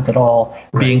patents at all,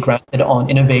 being granted on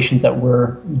innovations that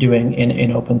we're doing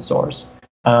in open source.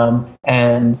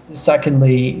 And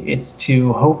secondly, it's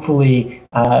to hopefully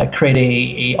create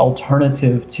a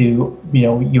alternative to,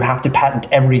 you have to patent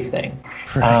everything.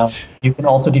 Right. You can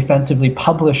also defensively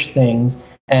publish things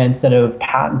instead of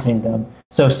patenting them.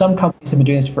 So some companies have been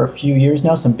doing this for a few years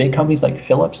now. Some big companies like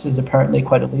Philips is apparently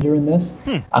quite a leader in this.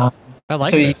 I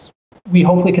like this. We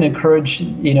hopefully can encourage,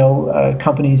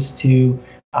 companies to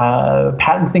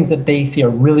patent things that they see are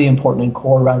really important and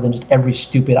core rather than just every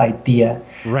stupid idea.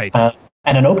 Right.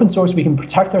 And in open source, we can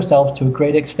protect ourselves to a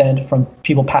great extent from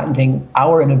people patenting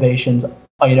our innovations,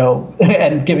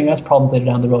 and giving us problems later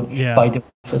down the road by doing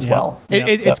this as well.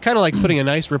 It's kind of like putting a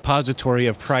nice repository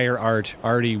of prior art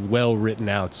already well written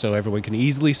out so everyone can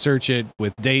easily search it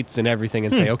with dates and everything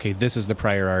and say, okay, this is the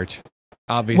prior art.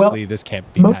 Obviously, this can't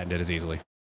be patented as easily.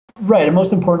 Right, and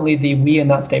most importantly, the we in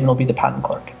that statement will be the patent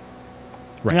clerk.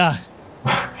 Right. Yeah.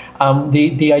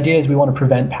 The idea is we want to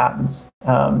prevent patents.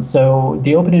 So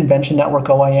the Open Invention Network,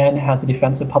 OIN, has a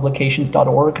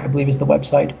defensivepublications.org, I believe is the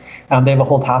website. They have a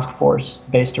whole task force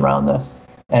based around this.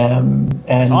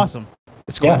 That's awesome.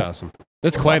 It's quite awesome.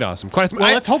 That's quite awesome. Quite awesome.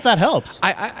 Well, let's hope that helps.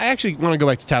 I actually want to go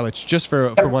back to tablets just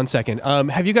for 1 second.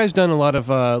 Have you guys done a lot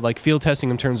of field testing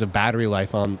in terms of battery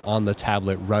life on the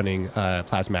tablet running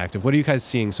Plasma Active? What are you guys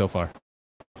seeing so far?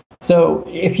 So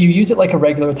if you use it like a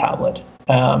regular tablet,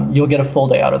 you'll get a full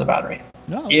day out of the battery.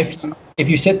 Oh. If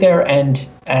you sit there and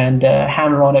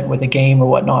hammer on it with a game or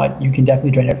whatnot, you can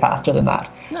definitely drain it faster than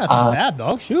that. That's not bad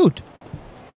though. Shoot.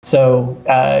 So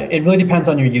it really depends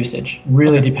on your usage.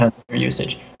 Depends on your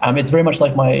usage. It's very much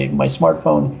like my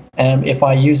smartphone. If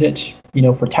I use it,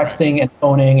 for texting and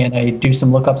phoning, and I do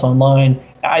some lookups online,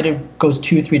 it goes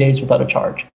 2-3 days without a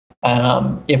charge.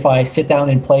 If I sit down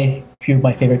and play a few of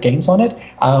my favorite games on it,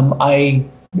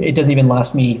 it doesn't even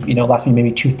last me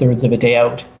maybe 2/3 of a day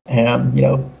out.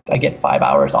 I get 5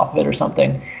 hours off of it or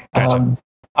something. Gotcha.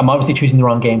 I'm obviously choosing the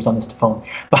wrong games on this phone,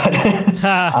 but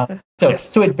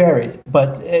so it varies.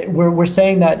 But we're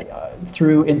saying that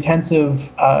through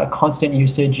intensive, constant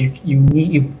usage,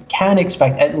 you can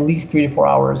expect at least 3 to 4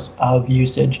 hours of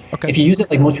usage. Okay. If you use it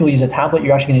like most people use a tablet,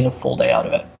 you're actually going to get a full day out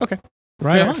of it. Okay.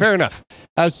 Right. Fair enough.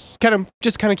 I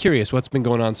was kind of curious what's been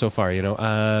going on so far.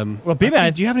 Well,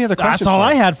 B-Man, do you have any other questions? That's all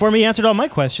I had for me. You answered all my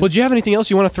questions. Well, do you have anything else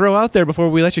you want to throw out there before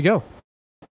we let you go?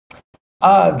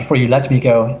 Before you let me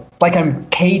go, it's like I'm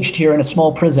caged here in a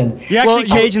small prison. You're actually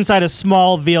caged inside a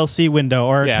small VLC window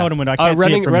or a totem window. I can't see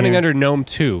it from running here. under GNOME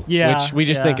 2, which we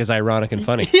just think is ironic and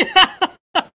funny.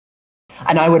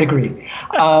 And I would agree.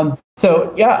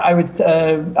 I would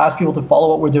ask people to follow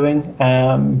what we're doing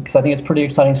because I think it's pretty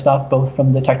exciting stuff, both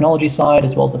from the technology side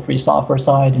as well as the free software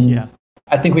side. And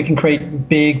I think we can create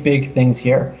big things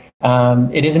here.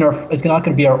 It's not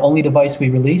going to be our only device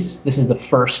we release. This is the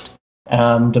first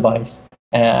device.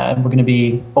 And we're going to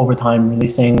be, over time,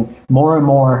 releasing more and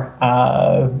more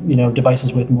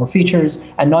devices with more features,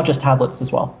 and not just tablets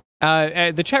as well.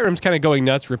 The chat room's kind of going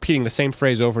nuts, repeating the same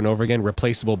phrase over and over again,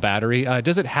 replaceable battery.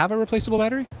 Does it have a replaceable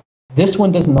battery? This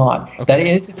one does not. Okay. That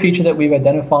is a feature that we've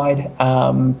identified.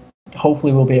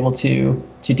 Hopefully we'll be able to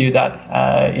do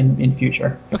that in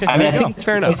future. Okay, I think it's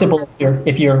fair enough.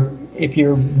 If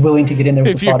you're willing to get in there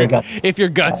with the solder gun. If you're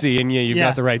gutsy and you've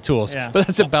got the right tools. Yeah. But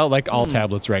that's about like all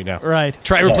tablets right now. Right.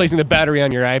 Try replacing the battery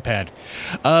on your iPad.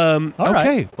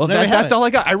 Okay. Well, that's all I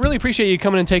got. I really appreciate you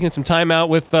coming and taking some time out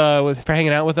for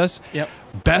hanging out with us. Yep.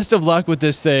 Best of luck with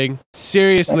this thing.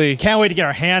 Seriously. Can't wait to get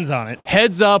our hands on it.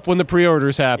 Heads up when the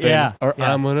pre-orders happen. Yeah.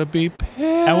 I'm going to be pissed.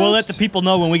 And we'll let the people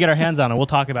know when we get our hands on it. We'll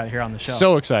talk about it here on the show.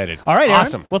 So excited. All right, Aaron.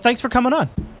 Awesome. Well, thanks for coming on.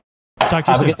 Talk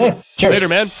to you soon. Have a good day. Cheers. Later,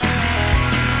 man.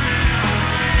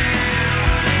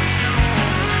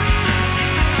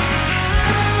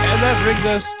 that brings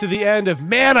us to the end of,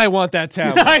 man, I want that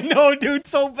tablet. I know, dude,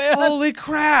 so bad. Holy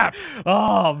crap.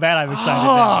 Oh, man, I'm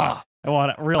excited. I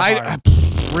want it real hard.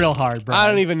 Real hard, bro. I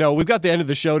don't even know. We've got the end of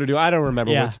the show to do. I don't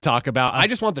remember what to talk about. I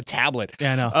just want the tablet.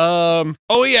 Yeah, I know.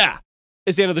 Oh, yeah.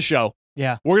 It's the end of the show.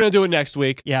 Yeah. We're going to do it next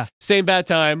week. Yeah. Same bad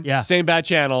time. Yeah. Same bad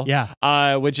channel.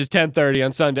 Yeah. Which is 10:30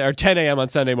 on Sunday, or 10 a.m. on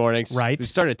Sunday mornings. Right. We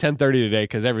started at 10:30 today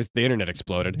because the internet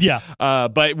exploded. Yeah.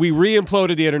 But we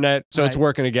re-imploded the internet, so it's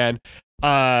working again.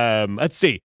 Let's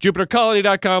see.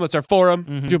 JupiterColony.com, it's our forum.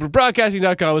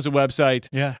 JupiterBroadcasting.com is a website.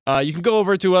 Yeah. You can go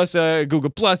over to us, Google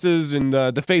Pluses and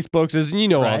the Facebookses, and you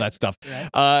know all that stuff.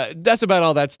 Right. That's about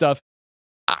all that stuff.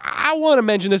 I want to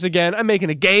mention this again. I'm making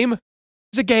a game.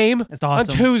 It's a game. It's awesome.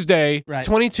 On Tuesday, Right.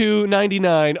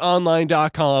 $22.99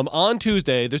 online.com. On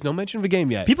Tuesday, there's no mention of a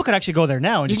game yet. People could actually go there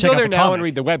now and You just can check go there out the now comic. and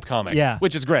read the webcomic, Yeah.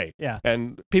 which is great. Yeah.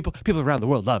 And people around the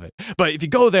world love it. But if you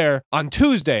go there on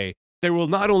Tuesday, there will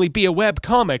not only be a web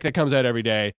comic that comes out every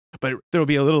day, but there will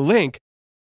be a little link.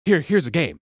 Here's a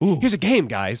game. Ooh. Here's a game,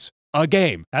 guys. A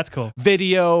game. That's cool.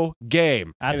 Video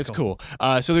game. That's and it's cool.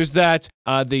 So there's that.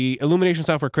 The Illumination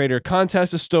Software Creator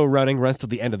Contest is still running, runs till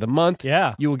the end of the month.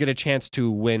 Yeah. You will get a chance to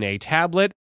win a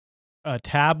tablet. A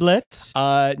tablet?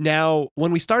 Now,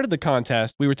 when we started the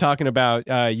contest, we were talking about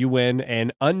you win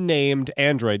an unnamed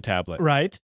Android tablet.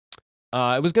 Right.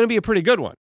 It was going to be a pretty good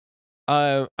one.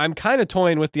 I'm kind of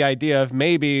toying with the idea of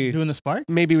maybe doing the Spark?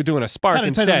 Maybe we're doing a Spark Kinda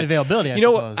instead. depends on the availability, I you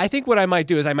know suppose. what? I think what I might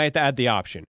do is I might add the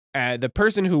option. The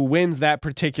person who wins that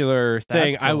particular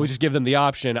thing, I will just give them the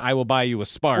option. I will buy you a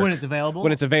Spark When it's available?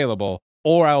 When it's available,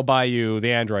 or I'll buy you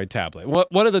the Android tablet.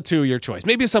 One of the two, your choice.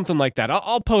 Maybe something like that.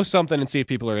 I'll post something and see if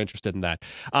people are interested in that.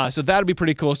 So that'll be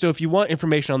pretty cool. So if you want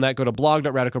information on that, go to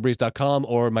blog.radicalbreeze.com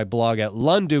or my blog at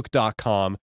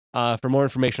lunduke.com for more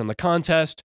information on the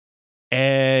contest.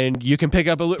 And you can pick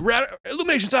up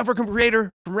Illumination Software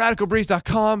Creator from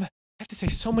radicalbreeze.com. I have to say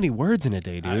so many words in a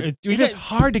day, dude. It is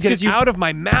hard to get it out of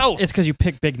my mouth. It's because you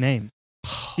pick big names.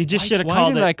 You just should have Why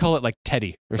called didn't it. I call it like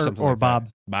Teddy or something or like Bob.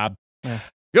 that? Bob. Yeah.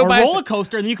 Go or buy roller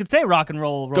coaster, and you could say rock and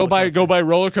roll. Go buy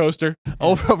roller coaster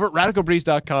over at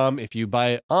radicalbreeze.com. If you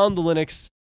buy it on the Linux,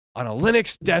 on a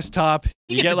Linux desktop,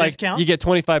 you get like discount. you get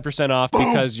 25% off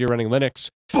because you're running Linux.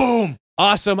 Boom.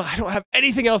 Awesome. I don't have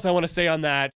anything else I want to say on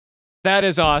that. That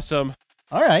is awesome.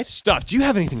 All right. Stuff. Do you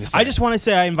have anything to say? I just want to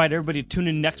say I invite everybody to tune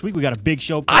in next week. We got a big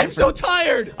show. I'm so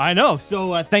tired. I know.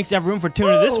 So thanks everyone for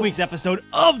tuning in to this week's episode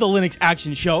of the Linux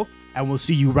Action Show, and we'll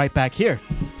see you right back here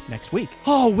next week.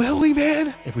 Oh, will we,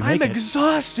 man? If we I'm make it.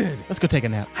 exhausted. Let's go take a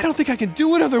nap. I don't think I can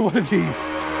do another one of these.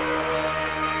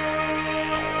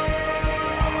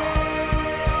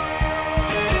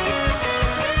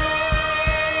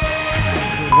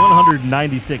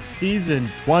 196, season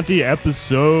 20,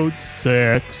 episode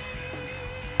 6.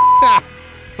 Nice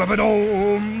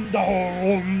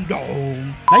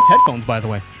headphones, by the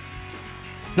way.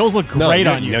 Those look great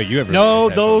on you. No, you have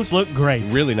those look great.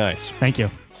 really nice. Thank you.